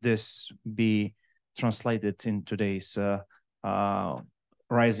this be translated in today's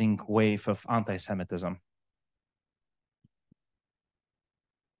rising wave of anti-Semitism?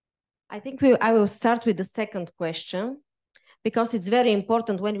 I think I will start with the second question, because it's very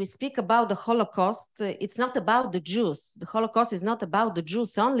important. When we speak about the Holocaust, it's not about the Jews. The Holocaust is not about the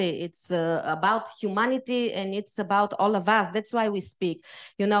Jews only. It's about humanity, and it's about all of us. That's why we speak.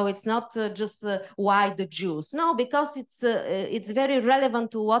 It's not just why the Jews. No, because it's very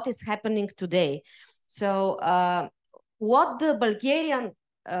relevant to what is happening today. So what the Bulgarian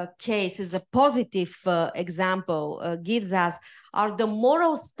case is a positive example gives us are the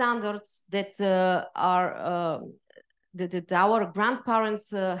moral standards that are that our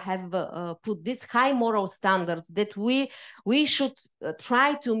grandparents have put these high moral standards that we should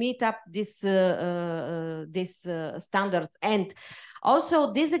try to meet up this standards. And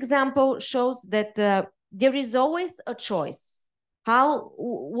also this example shows that there is always a choice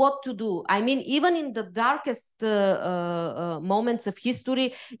what to do. I mean, even in the darkest moments of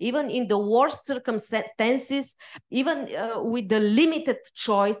history, even in the worst circumstances, even with the limited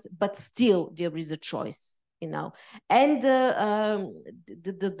choice, but still there is a choice. You know, and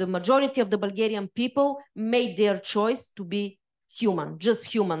the majority of the Bulgarian people made their choice to be human, just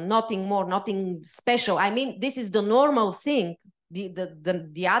human, nothing more, nothing special. I mean, this is the normal thing.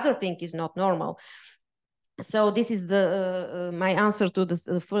 The other thing is not normal. So this is the my answer to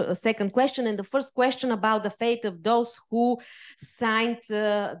the second question. And the first question about the fate of those who signed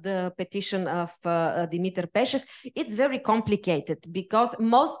the petition of Dimitar Peshev. It's very complicated because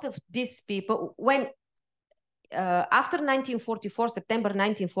most of these people, when after 1944, September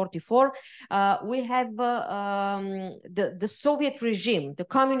 1944, we have the Soviet regime, the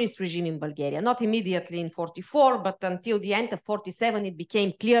communist regime in Bulgaria, not immediately in 44, but until the end of 47, it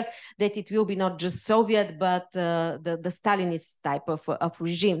became clear that it will be not just Soviet, but the Stalinist type of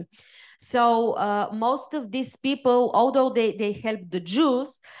regime. So most of these people, although they helped the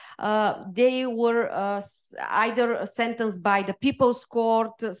Jews, they were either sentenced by the People's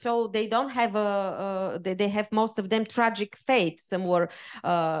Court, so they don't have they have most of them tragic fate. Some were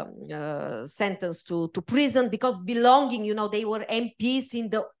sentenced to prison because belonging, you know, they were MPs in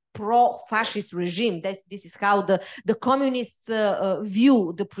the pro-fascist regime. This is how the communists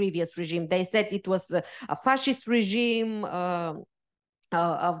view the previous regime. They said it was a fascist regime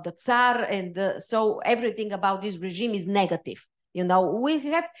of the Tsar, and so everything about this regime is negative. You know, we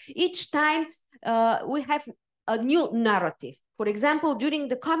have each time we have a new narrative. For example, during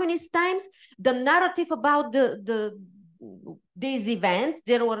the communist times, the narrative about these events,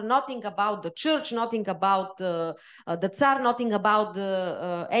 there were nothing about the church, nothing about the Tsar, nothing about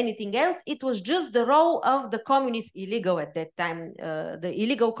anything else. It was just the role of the communist illegal at that time, the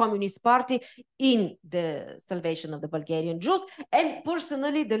illegal communist party in the salvation of the Bulgarian Jews, and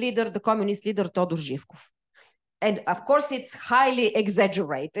personally the communist leader Todor Zhivkov. And of course, it's highly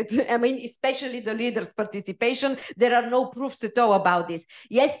exaggerated. I mean, especially the leader's participation. There are no proofs at all about this.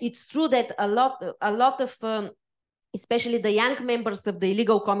 Yes, it's true that a lot of especially the young members of the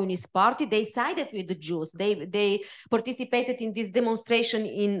illegal communist party, they sided with the Jews. They participated in this demonstration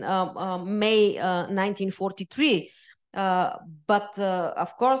in May 1943. But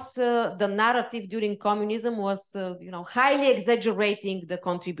of course, the narrative during communism was, you know, highly exaggerating the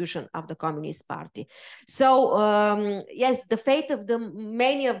contribution of the Communist Party. So yes, the fate of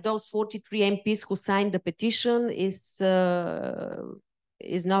many of those 43 MPs who signed the petition is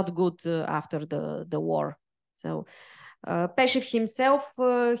not good after the war. So Peshev himself,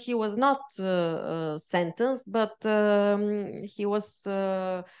 he was not sentenced, but he was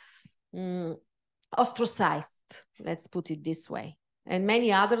ostracized, let's put it this way. And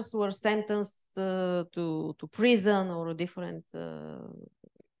many others were sentenced to prison or different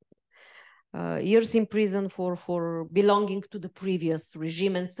years in prison for belonging to the previous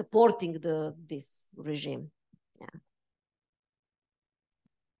regime and supporting this regime. Yeah.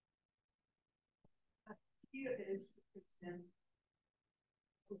 Here is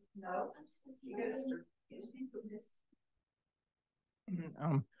no,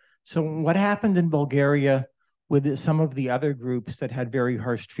 so what happened in Bulgaria with some of the other groups that had very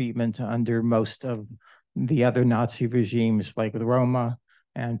harsh treatment under most of the other Nazi regimes, like the Roma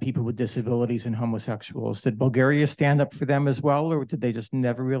and people with disabilities and homosexuals? Did Bulgaria stand up for them as well, or did they just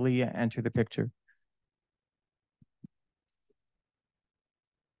never really enter the picture?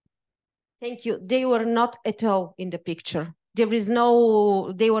 Thank you. They were not at all in the picture. There is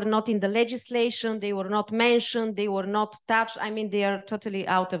no, they were not in the legislation, they were not mentioned, they were not touched. I mean, they are totally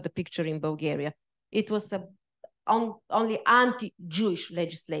out of the picture in Bulgaria. It was only anti-Jewish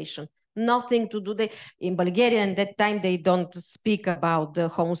legislation, nothing to do. In Bulgaria at that time, they don't speak about the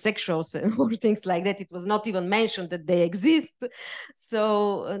homosexuals or things like that. It was not even mentioned that they exist.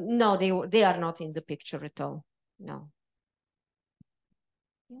 So no, they are not in the picture at all, no.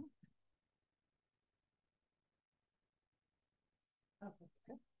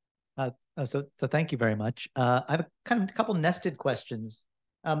 So thank you very much. I have a couple nested questions.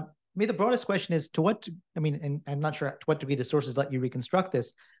 Maybe the broadest question is and I'm not sure to what degree the sources let you reconstruct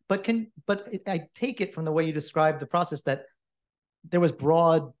this, but I take it from the way you described the process that there was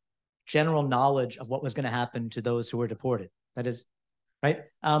broad general knowledge of what was going to happen to those who were deported. That is, right?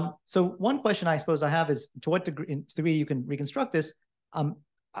 So one question I suppose I have is, to what degree you can reconstruct this?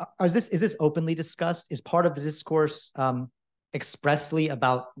 Is this openly discussed? Is part of the discourse expressly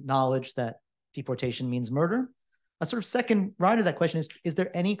about knowledge that deportation means murder? A sort of second right of that question is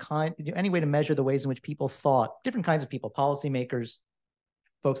there any way to measure the ways in which people thought, different kinds of people, policymakers,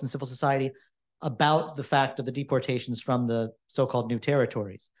 folks in civil society, about the fact of the deportations from the so-called new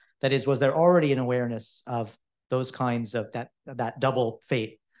territories? That is, was there already an awareness of those kinds of that double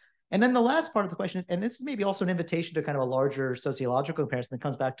fate? And then the last part of the question is, and this is maybe also an invitation to kind of a larger sociological comparison that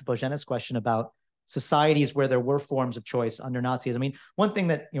comes back to Božena's question about societies where there were forms of choice under Nazism. I mean, one thing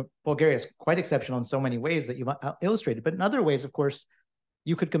that, Bulgaria is quite exceptional in so many ways that you've illustrated, but in other ways, of course,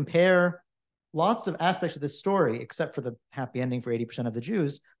 you could compare lots of aspects of this story, except for the happy ending for 80% of the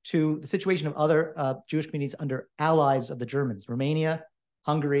Jews, to the situation of other Jewish communities under allies of the Germans, Romania,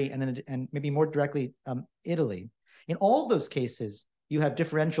 Hungary, and maybe more directly, Italy. In all those cases, you have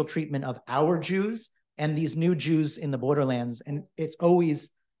differential treatment of our Jews and these new Jews in the borderlands. And it's always,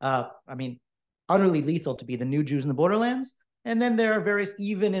 utterly lethal to be the new Jews in the borderlands. And then there are various,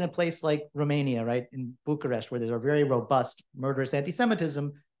 even in a place like Romania, right, in Bucharest, where there's a very robust murderous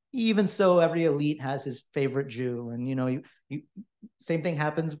anti-Semitism. Even so, every elite has his favorite Jew. And, same thing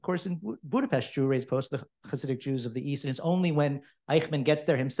happens, of course, in Budapest Jewry as opposed to the Hasidic Jews of the East. And it's only when Eichmann gets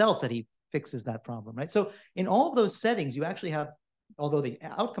there himself that he fixes that problem, right? So in all of those settings, you actually have, although the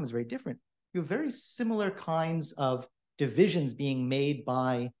outcome is very different, you have very similar kinds of divisions being made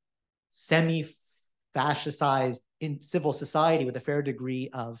by semi-fascistized in civil society with a fair degree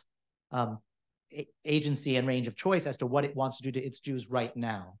of agency and range of choice as to what it wants to do to its Jews right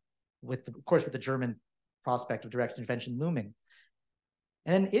now, with the German prospect of direct intervention looming.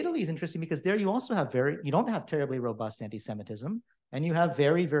 And then Italy is interesting because there you also have you don't have terribly robust anti-Semitism, and you have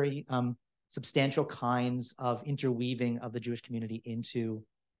very, very substantial kinds of interweaving of the Jewish community into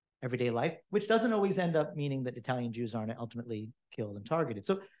everyday life, which doesn't always end up meaning that Italian Jews aren't ultimately killed and targeted.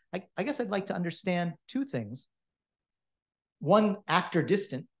 So I guess I'd like to understand two things. One, actor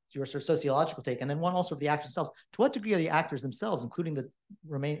distant, your sort of sociological take, and then one also of the actors themselves. To what degree are the actors themselves, including the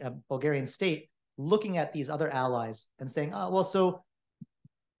Bulgarian state, looking at these other allies and saying, oh, well, so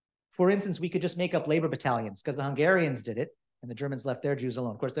for instance, we could just make up labor battalions because the Hungarians did it and the Germans left their Jews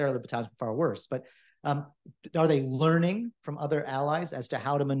alone. Of course, their other battalions were far worse, but are they learning from other allies as to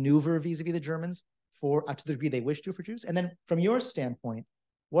how to maneuver vis-a-vis the Germans to the degree they wish to for Jews? And then from your standpoint,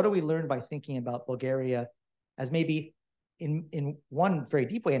 what do we learn by thinking about Bulgaria as maybe in one very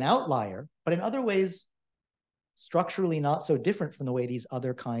deep way, an outlier, but in other ways, structurally not so different from the way these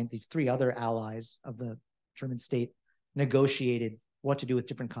three other allies of the German state negotiated what to do with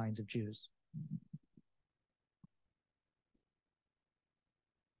different kinds of Jews?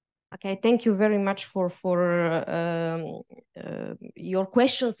 Okay, thank you very much for your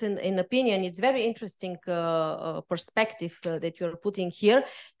questions and opinion. It's very interesting perspective that you're putting here.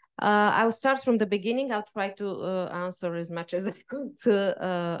 I'll start from the beginning. I'll try to answer as much as I could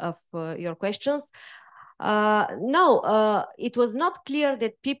of your questions. No, it was not clear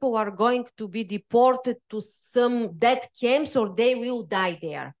that people are going to be deported to some death camps or they will die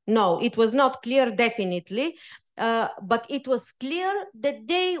there. No, it was not clear, definitely. But it was clear that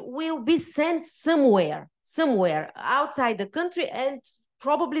they will be sent somewhere outside the country, and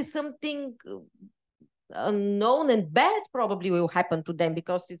probably something unknown and bad probably will happen to them,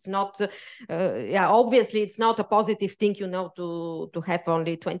 because it's not, obviously it's not a positive thing, to have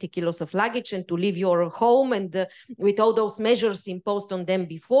only 20 kilos of luggage and to leave your home and with all those measures imposed on them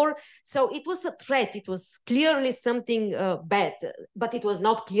before. So it was a threat. It was clearly something bad, but it was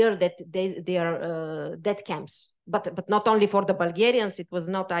not clear that they are death camps. But not only for the Bulgarians, it was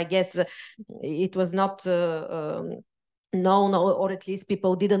not, I guess, it was not known, or at least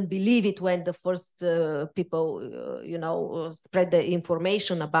people didn't believe it when the first people, spread the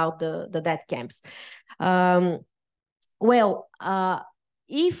information about the death camps.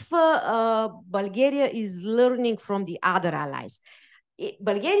 If Bulgaria is learning from the other allies,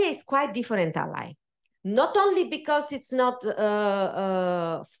 Bulgaria is quite different ally. Not only because it's not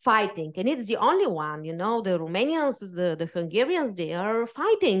fighting, and it's the only one, the Romanians, the Hungarians, they are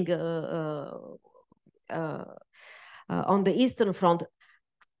fighting on the Eastern Front.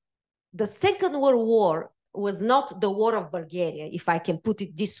 The Second World War was not the war of Bulgaria, if I can put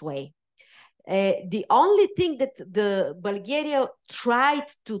it this way. The only thing that the Bulgaria tried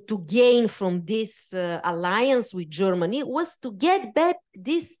to gain from this alliance with Germany was to get back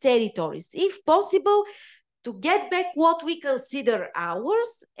these territories, if possible, to get back what we consider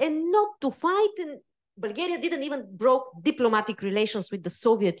ours and not to fight. And Bulgaria didn't even broke diplomatic relations with the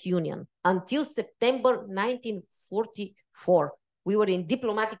Soviet Union until September 1944. We were in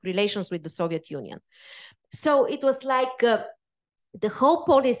diplomatic relations with the Soviet Union. So it was like the whole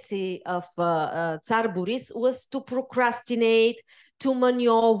policy of Tsar Boris was to procrastinate, to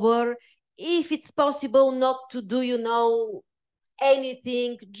maneuver, if it's possible not to do, you know,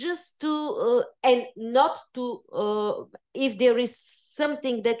 anything, just to, and not to, if there is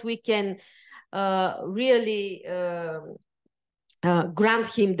something that we can really grant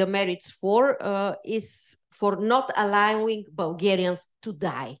him the merits for, is for not allowing Bulgarians to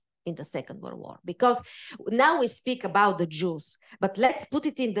die in the Second World War. Because now we speak about the Jews, but let's put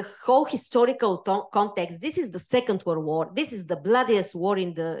it in the whole historical context. This is the Second World War. This is the bloodiest war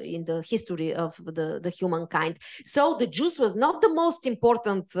in the history of the humankind. So the Jews was not the most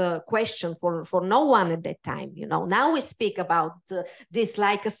important question for no one at that time. You know, now we speak about this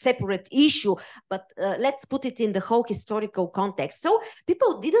like a separate issue, but let's put it in the whole historical context. So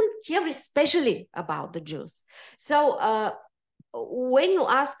people didn't care especially about the Jews. So when you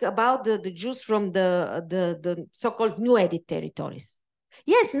ask about the Jews from the so-called new added territories,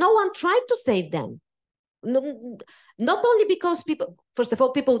 yes, no one tried to save them. No, not only because people, first of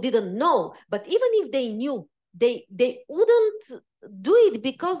all, people didn't know, but even if they knew, they wouldn't do it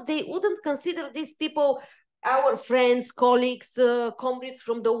because they wouldn't consider these people our friends, colleagues, comrades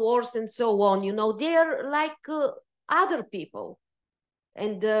from the wars and so on. You know, they're like other people.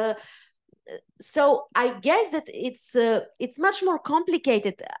 And so I guess that it's much more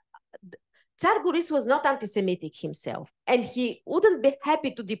complicated. Tsar Boris was not anti-Semitic himself, and he wouldn't be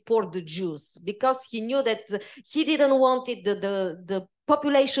happy to deport the Jews because he knew that he didn't want it, the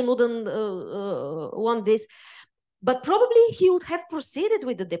population wouldn't want this. But probably he would have proceeded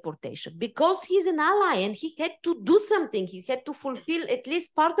with the deportation because he's an ally and he had to do something. He had to fulfill at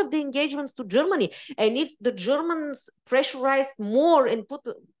least part of the engagements to Germany. And if the Germans pressurized more and put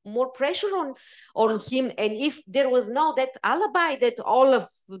more pressure on him, and if there was no that alibi that all of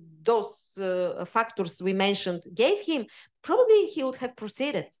those factors we mentioned gave him, probably he would have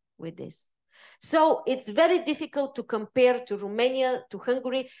proceeded with this. So it's very difficult to compare to Romania, to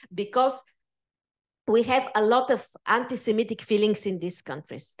Hungary, because we have a lot of anti-Semitic feelings in these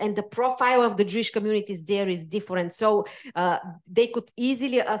countries, and the profile of the Jewish communities there is different. So they could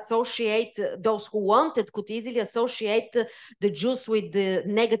easily associate, those who wanted could easily associate the Jews with the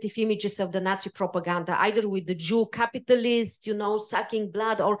negative images of the Nazi propaganda, either with the Jew capitalist, you know, sucking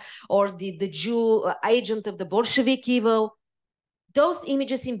blood, or the Jew agent of the Bolshevik evil. Those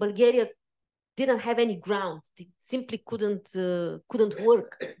images in Bulgaria didn't have any ground. They simply couldn't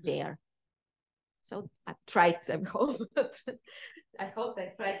work there. So I tried, I hope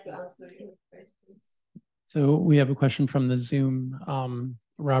I tried to answer your questions. So we have a question from the Zoom.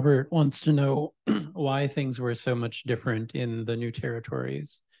 Robert wants to know why things were so much different in the new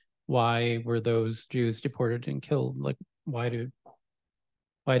territories. Why were those Jews deported and killed? Like, why did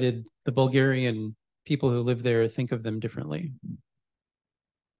the Bulgarian people who live there think of them differently?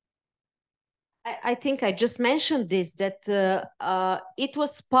 I think I just mentioned this, that it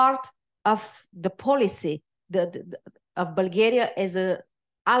was part of the policy of Bulgaria as an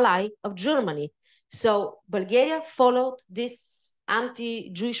ally of Germany. So Bulgaria followed this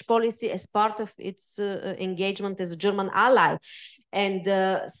anti-Jewish policy as part of its engagement as a German ally. And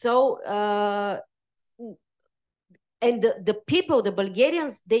and the people, the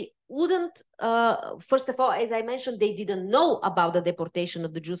Bulgarians, they wouldn't, first of all, as I mentioned, they didn't know about the deportation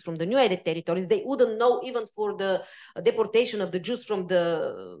of the Jews from the new added territories. They wouldn't know even for the deportation of the Jews from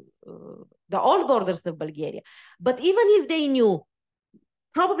the old borders of Bulgaria. But even if they knew,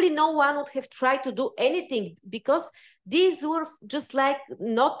 probably no one would have tried to do anything, because these were just like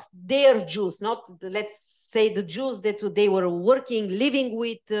not their Jews, not, let's say, the Jews that they were working, living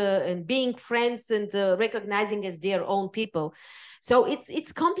with, and being friends and recognizing as their own people. So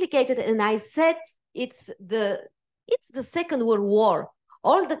it's complicated. And I said it's the Second World War.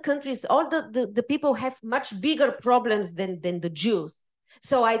 All the countries, all the people have much bigger problems than the Jews.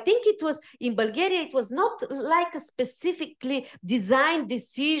 So I think it was, in Bulgaria, it was not like a specifically designed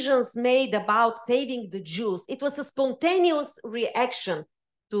decisions made about saving the Jews. It was a spontaneous reaction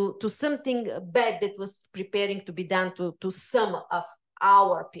to something bad that was preparing to be done to some of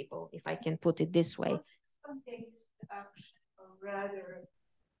our people, if I can put it this way. Spontaneous action, or rather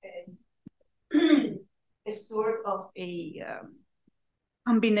a sort of a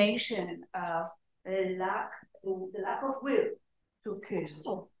combination of the lack of will to kill.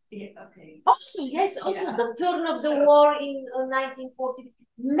 Also, yeah, okay. Also, yes, also yeah. The turn of the war in 1940,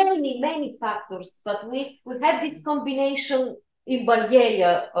 many factors, but we have this combination in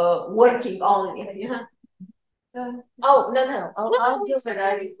Bulgaria working on it. Yeah. Oh, no. I'll just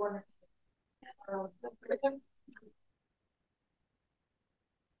I just wanted to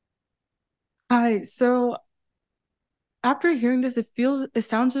Hi. So after hearing this, it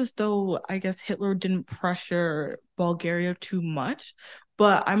sounds as though I guess Hitler didn't pressure Bulgaria too much.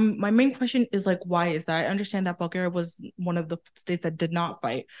 But my main question is like, why is that? I understand that Bulgaria was one of the states that did not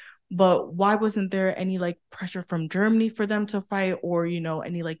fight, but why wasn't there any like pressure from Germany for them to fight, or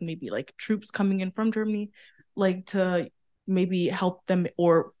any like maybe like troops coming in from Germany, like to maybe help them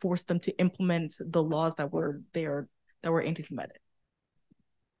or force them to implement the laws that were there that were anti-Semitic?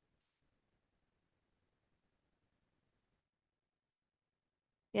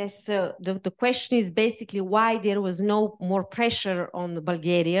 Yes, so the question is basically why there was no more pressure on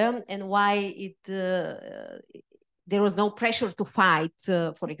Bulgaria and why there was no pressure to fight,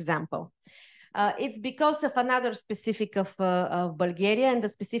 for example. It's because of another specific of Bulgaria and the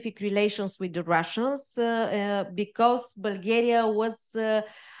specific relations with the Russians, because Bulgaria was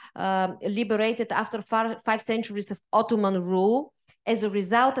liberated after 5 centuries of Ottoman rule as a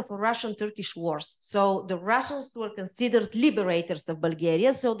result of Russian-Turkish wars. So the Russians were considered liberators of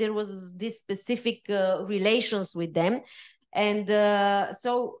Bulgaria. So there was this specific relations with them. And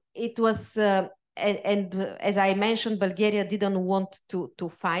so it was, and as I mentioned, Bulgaria didn't want to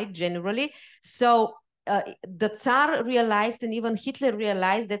fight generally. So the Tsar realized, and even Hitler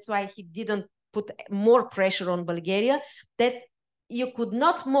realized, that's why he didn't put more pressure on Bulgaria, that you could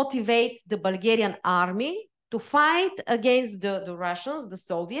not motivate the Bulgarian army to fight against the Russians, the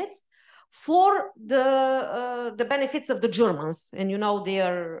Soviets, for the benefits of the Germans, and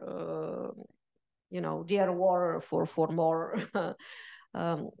their war for more.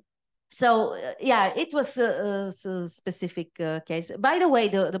 Yeah, it was a specific case. By the way,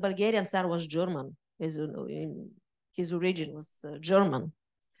 the Bulgarian Tsar was German. His origin was German,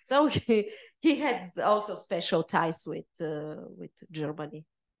 so he had also special ties with Germany.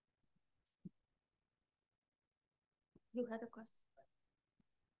 You had a question?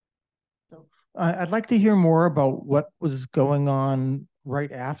 So I'd like to hear more about what was going on right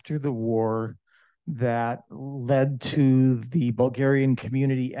after the war that led to the Bulgarian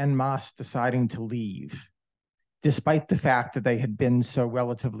community en masse deciding to leave, despite the fact that they had been so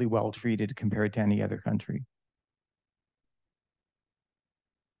relatively well treated compared to any other country.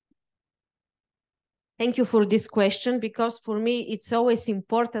 Thank you for this question, because for me, it's always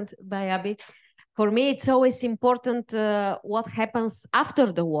important, Bayabi. For me, it's always important what happens after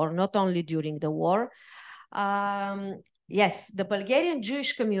the war, not only during the war. Yes, the Bulgarian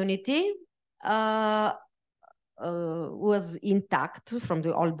Jewish community was intact from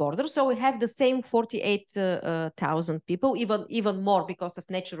the old border. So we have the same 48,000 people, even more because of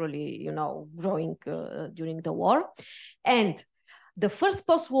naturally, growing during the war. And the first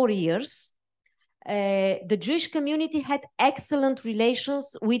post-war years, the Jewish community had excellent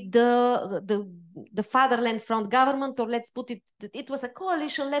relations with the Fatherland Front government, or let's put it was a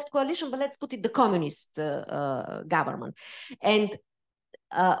coalition, left coalition, but let's put it the communist government. And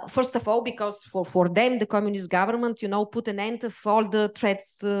first of all, because for them, the communist government, put an end of all the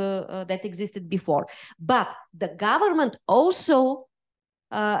threats that existed before. But the government also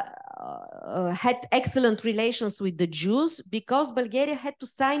had excellent relations with the Jews, because Bulgaria had to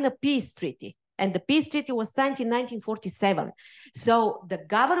sign a peace treaty. And the peace treaty was signed in 1947. So the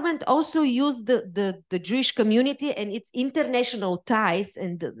government also used the Jewish community and its international ties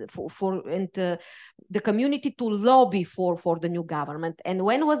and the community to lobby for the new government. And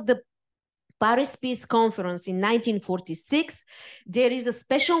when was the Paris Peace Conference in 1946, there is a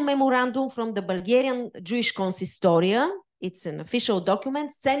special memorandum from the Bulgarian Jewish Consistoria. It's an official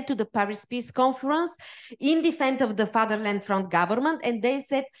document sent to the Paris Peace Conference in defense of the Fatherland Front government. And they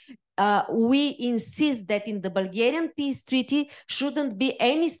said, we insist that in the Bulgarian peace treaty shouldn't be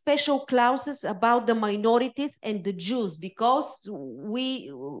any special clauses about the minorities and the Jews, because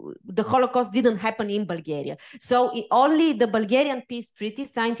the Holocaust didn't happen in Bulgaria. So only the Bulgarian peace treaty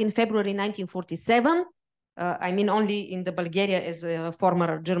signed in February 1947, only in the Bulgaria as a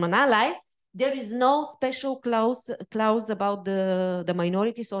former German ally, there is no special clause about the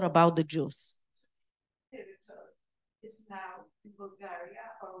minorities or about the Jews. Is now in Bulgaria,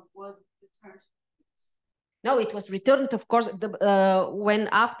 or was returned? No, it was returned, of course, when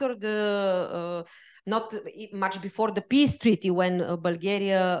after the, not much before the peace treaty, when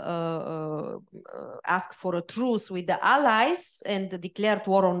Bulgaria asked for a truce with the Allies and declared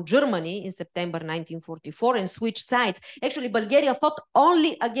war on Germany in September 1944 and switched sides. Actually, Bulgaria fought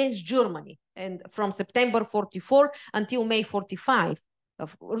only against Germany, and from September 44 until May 45.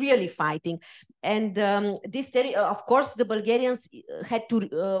 Of really fighting. And of course, the Bulgarians had to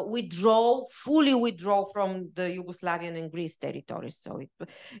fully withdraw from the Yugoslavian and Greece territories,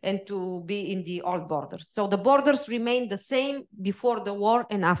 and to be in the old borders. So the borders remained the same before the war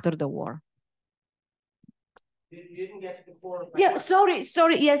and after the war. You didn't get to the core of my Yeah, question.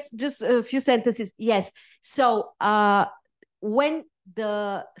 sorry. Yes, just a few sentences. Yes. So when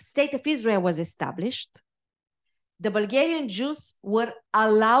the state of Israel was established, the Bulgarian Jews were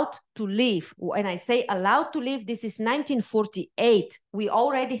allowed to leave. When I say allowed to leave, this is 1948. We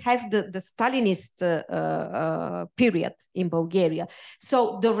already have the Stalinist period in Bulgaria.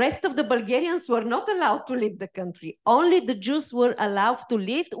 So the rest of the Bulgarians were not allowed to leave the country. Only the Jews were allowed to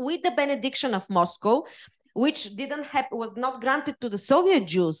leave with the benediction of Moscow, which was not granted to the Soviet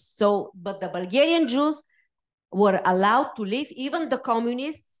Jews. So, but the Bulgarian Jews were allowed to leave, even the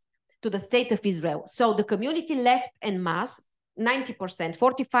communists, to the state of Israel. So the community left en masse, 90%,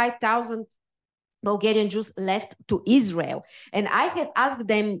 45,000 Bulgarian Jews left to Israel. And I have asked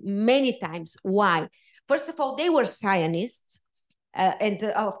them many times why. First of all, they were Zionists.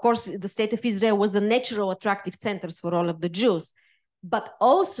 Of course, the state of Israel was a natural attractive center for all of the Jews. But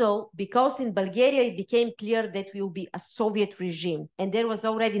also because in Bulgaria, it became clear that we will be a Soviet regime. And there was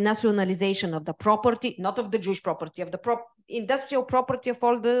already nationalization of the property, not of the Jewish property, of the industrial property of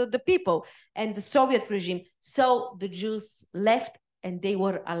all the people and the Soviet regime. So the Jews left and they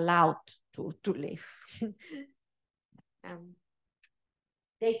were allowed to leave.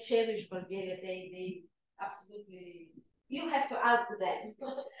 They cherish Bulgaria. They absolutely, you have to ask them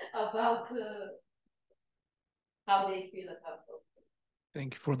about how they feel about it.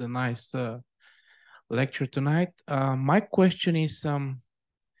 Thank you for the nice lecture tonight. My question is,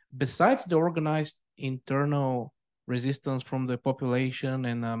 besides the organized internal resistance from the population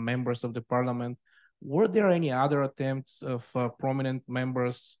and members of the parliament, were there any other attempts of prominent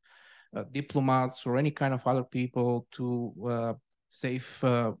members, diplomats, or any kind of other people to save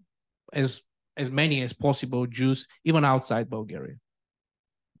as many as possible Jews, even outside Bulgaria?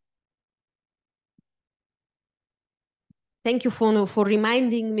 Thank you for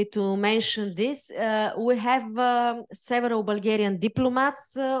reminding me to mention this. We have several Bulgarian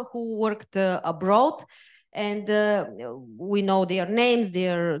diplomats who worked abroad, and we know their names.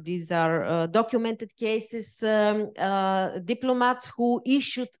 These are documented cases. Diplomats who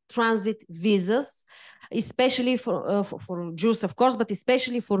issued transit visas, especially for Jews, of course, but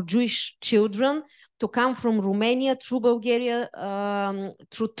especially for Jewish children to come from Romania through Bulgaria,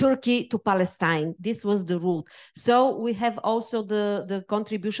 through Turkey to Palestine. This was the rule. So we have also the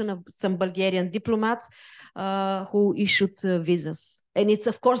contribution of some Bulgarian diplomats who issued visas. And it's,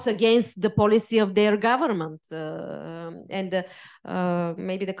 of course, against the policy of their government.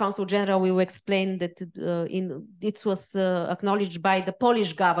 Maybe the Consul General will explain that it was acknowledged by the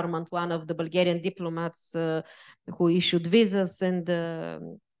Polish government, one of the Bulgarian diplomats who issued visas, and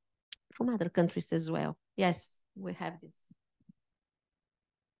from other countries as well. Yes, we have this.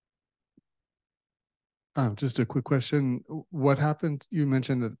 Just a quick question. What happened? You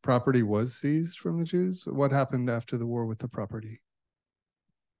mentioned that property was seized from the Jews. What happened after the war with the property?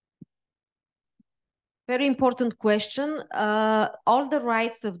 Very important question. All the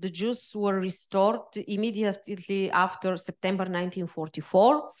rights of the Jews were restored immediately after September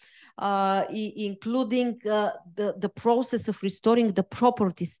 1944, including the process of restoring the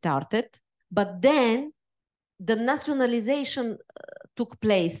property started. But then the nationalization took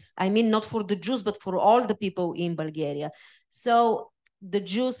place. I mean, not for the Jews, but for all the people in Bulgaria. So the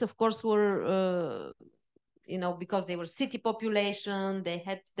Jews, of course, were, because they were city population, they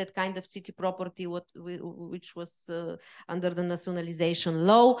had that kind of city property, which was under the nationalization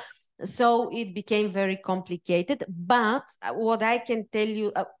law. So it became very complicated. But what I can tell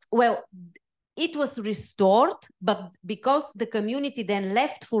you, it was restored, but because the community then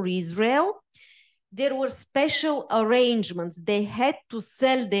left for Israel, there were special arrangements. They had to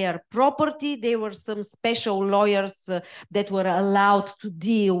sell their property. There were some special lawyers that were allowed to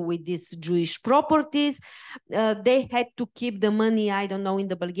deal with these Jewish properties. They had to keep the money, I don't know, in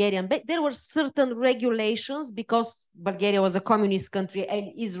the Bulgarian bank. There were certain regulations because Bulgaria was a communist country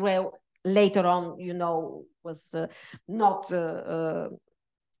and Israel later on, was not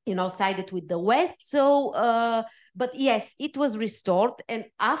sided with the West. So, but yes, it was restored. And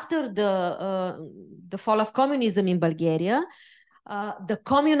after the fall of communism in Bulgaria, the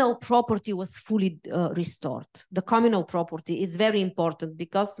communal property was fully restored. The communal property is very important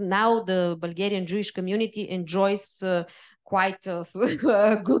because now the Bulgarian Jewish community enjoys quite a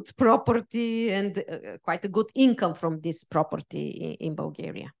good property and quite a good income from this property in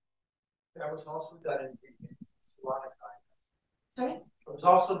Bulgaria. That was also done in Salonika. Sorry? It was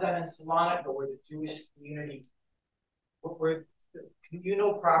also done in Salonika, where the Jewish community, where the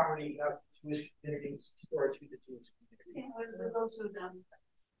communal property of the Jewish community was restored to the Jewish community. It was also done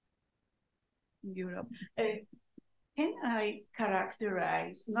in Europe. Can I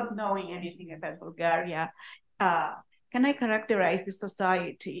characterize, not knowing anything about Bulgaria, can I characterize the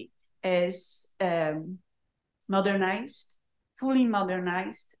society as modernized, fully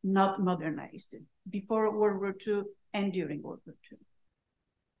modernized, not modernized, before World War II and during World War II?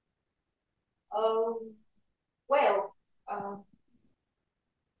 Well,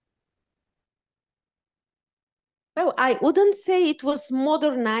 I wouldn't say it was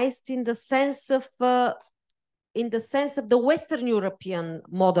modernized in the sense of the Western European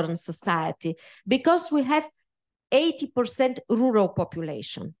modern society, because we have 80% rural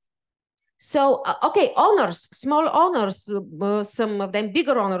population. So, okay, owners, small owners, some of them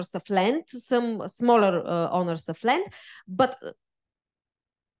bigger owners of land, some smaller owners of land, but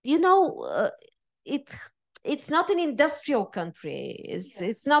you know, it's not an industrial country.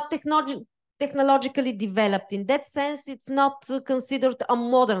 It's not technologically developed. In that sense, it's not considered a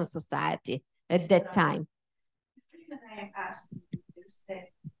modern society at that time. The reason I am asking is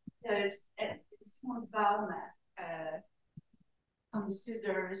that there's Simon Bauman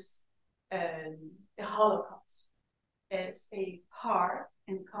considers the Holocaust as a part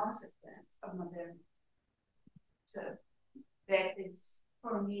and consequence of modernity. So that is,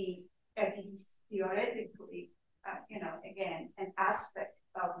 for me, at least theoretically, again, an aspect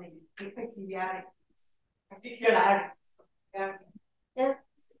of the peculiarities. Yeah.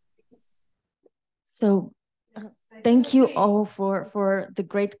 So thank you all for the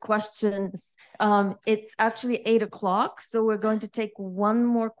great questions. It's actually 8 o'clock, so we're going to take one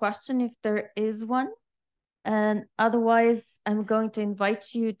more question if there is one. And otherwise, I'm going to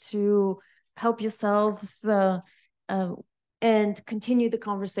invite you to help yourselves and continue the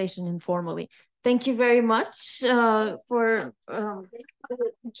conversation informally. Thank you very much for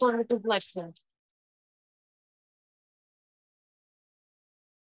the lecture.